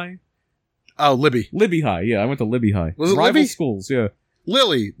 Tammy High? Oh, Libby. Libby High, yeah, I went to Libby High. Was it Rival Libby? schools, yeah.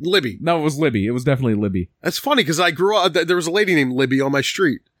 Libby. No, it was Libby. It was definitely Libby. That's funny because I grew up, there was a lady named Libby on my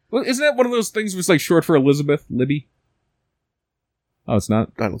street. Well, isn't that one of those things that's like short for Elizabeth? Libby? Oh, it's not?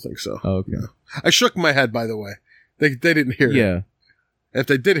 I don't think so. Oh, okay. No. I shook my head, by the way. They didn't hear it. Yeah. If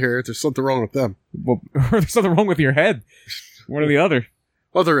they did hear it, there's something wrong with them. Well, there's something wrong with your head. One or the other.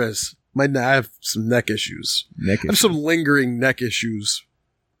 Well, there is. I have some neck issues. I have some lingering neck issues.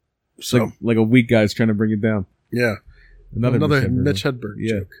 So, like a weak guy's trying to bring it down. Yeah. Another Mitch Hedberg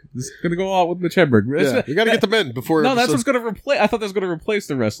joke. This is going to go out with Mitch Hedberg. Yeah, you got to get them in before... No, that's what's going to replace... I thought that was going to replace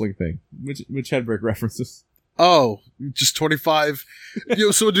the wrestling thing. Mitch Hedberg references. Oh, just 25...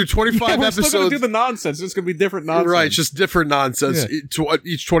 so we'll do 25 episodes. We're still going to do the nonsense. It's going to be different nonsense. Right, just different nonsense. Yeah.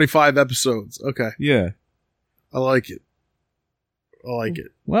 Each 25 episodes. Okay. Yeah. I like it.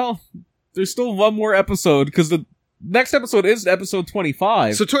 Well, there's still one more episode, because the next episode is episode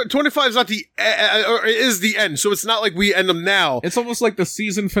 25. So 25 is not or is the end. So it's not like we end them now. It's almost like the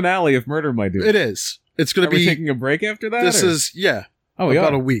season finale of Murder, My Dude. It is. It's going to be... taking a break after that? This is, yeah. Oh, we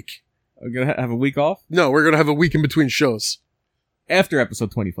about are? a week. We're going to have a week off? No, we're going to have a week in between shows. After episode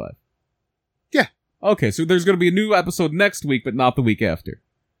 25? Yeah. Okay, so there's going to be a new episode next week, but not the week after.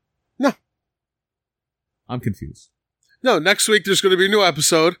 No. I'm confused. No, next week there's going to be a new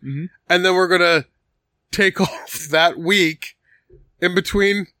episode, and then we're going to take off that week in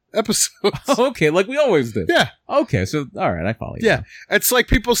between episodes. Okay, like we always do. Yeah. Okay, so, all right, I follow you. Yeah. It's like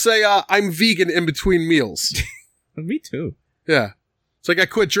people say, I'm vegan in between meals. Me too. Yeah. It's like I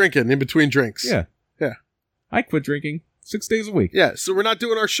quit drinking in between drinks. Yeah. Yeah. I quit drinking 6 days a week. Yeah, so we're not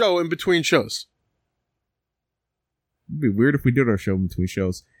doing our show in between shows. It'd be weird if we did our show in between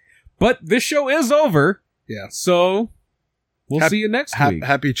shows. But this show is over. Yeah. So, we'll see you next week.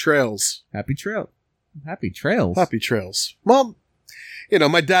 Happy trails. Happy trails. Happy trails. Happy trails. Well,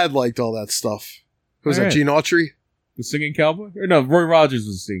 my dad liked all that stuff. Who was that, Gene Autry? The singing cowboy? Or no, Roy Rogers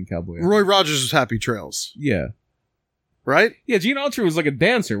was the singing cowboy. Roy Rogers was Happy Trails. Yeah. Right? Yeah, Gene Autry was like a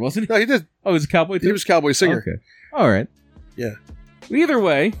dancer, wasn't he? No, he did. Oh, he was a cowboy too? He was a cowboy singer. Okay. All right. Yeah. Either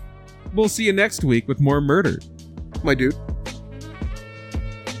way, we'll see you next week with more murder. My dude.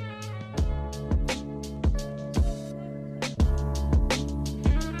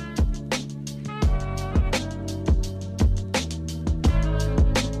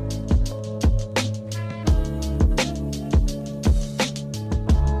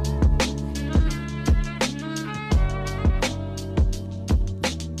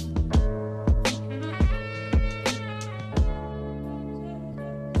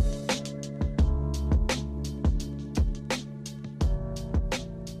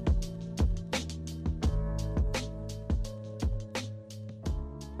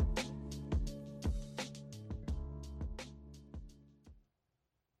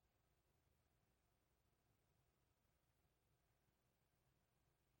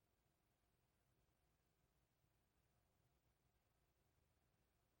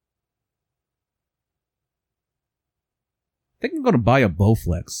 think I'm going to buy a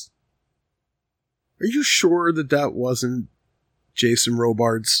Bowflex. Are you sure that wasn't Jason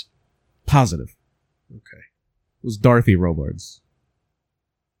Robards? Positive. Okay. It was Dorothy Robards.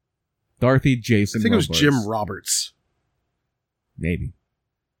 Dorothy Jason I think Robards. it was Jim Roberts. Maybe.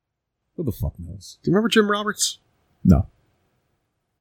 Who the fuck knows? Do you remember Jim Roberts? No.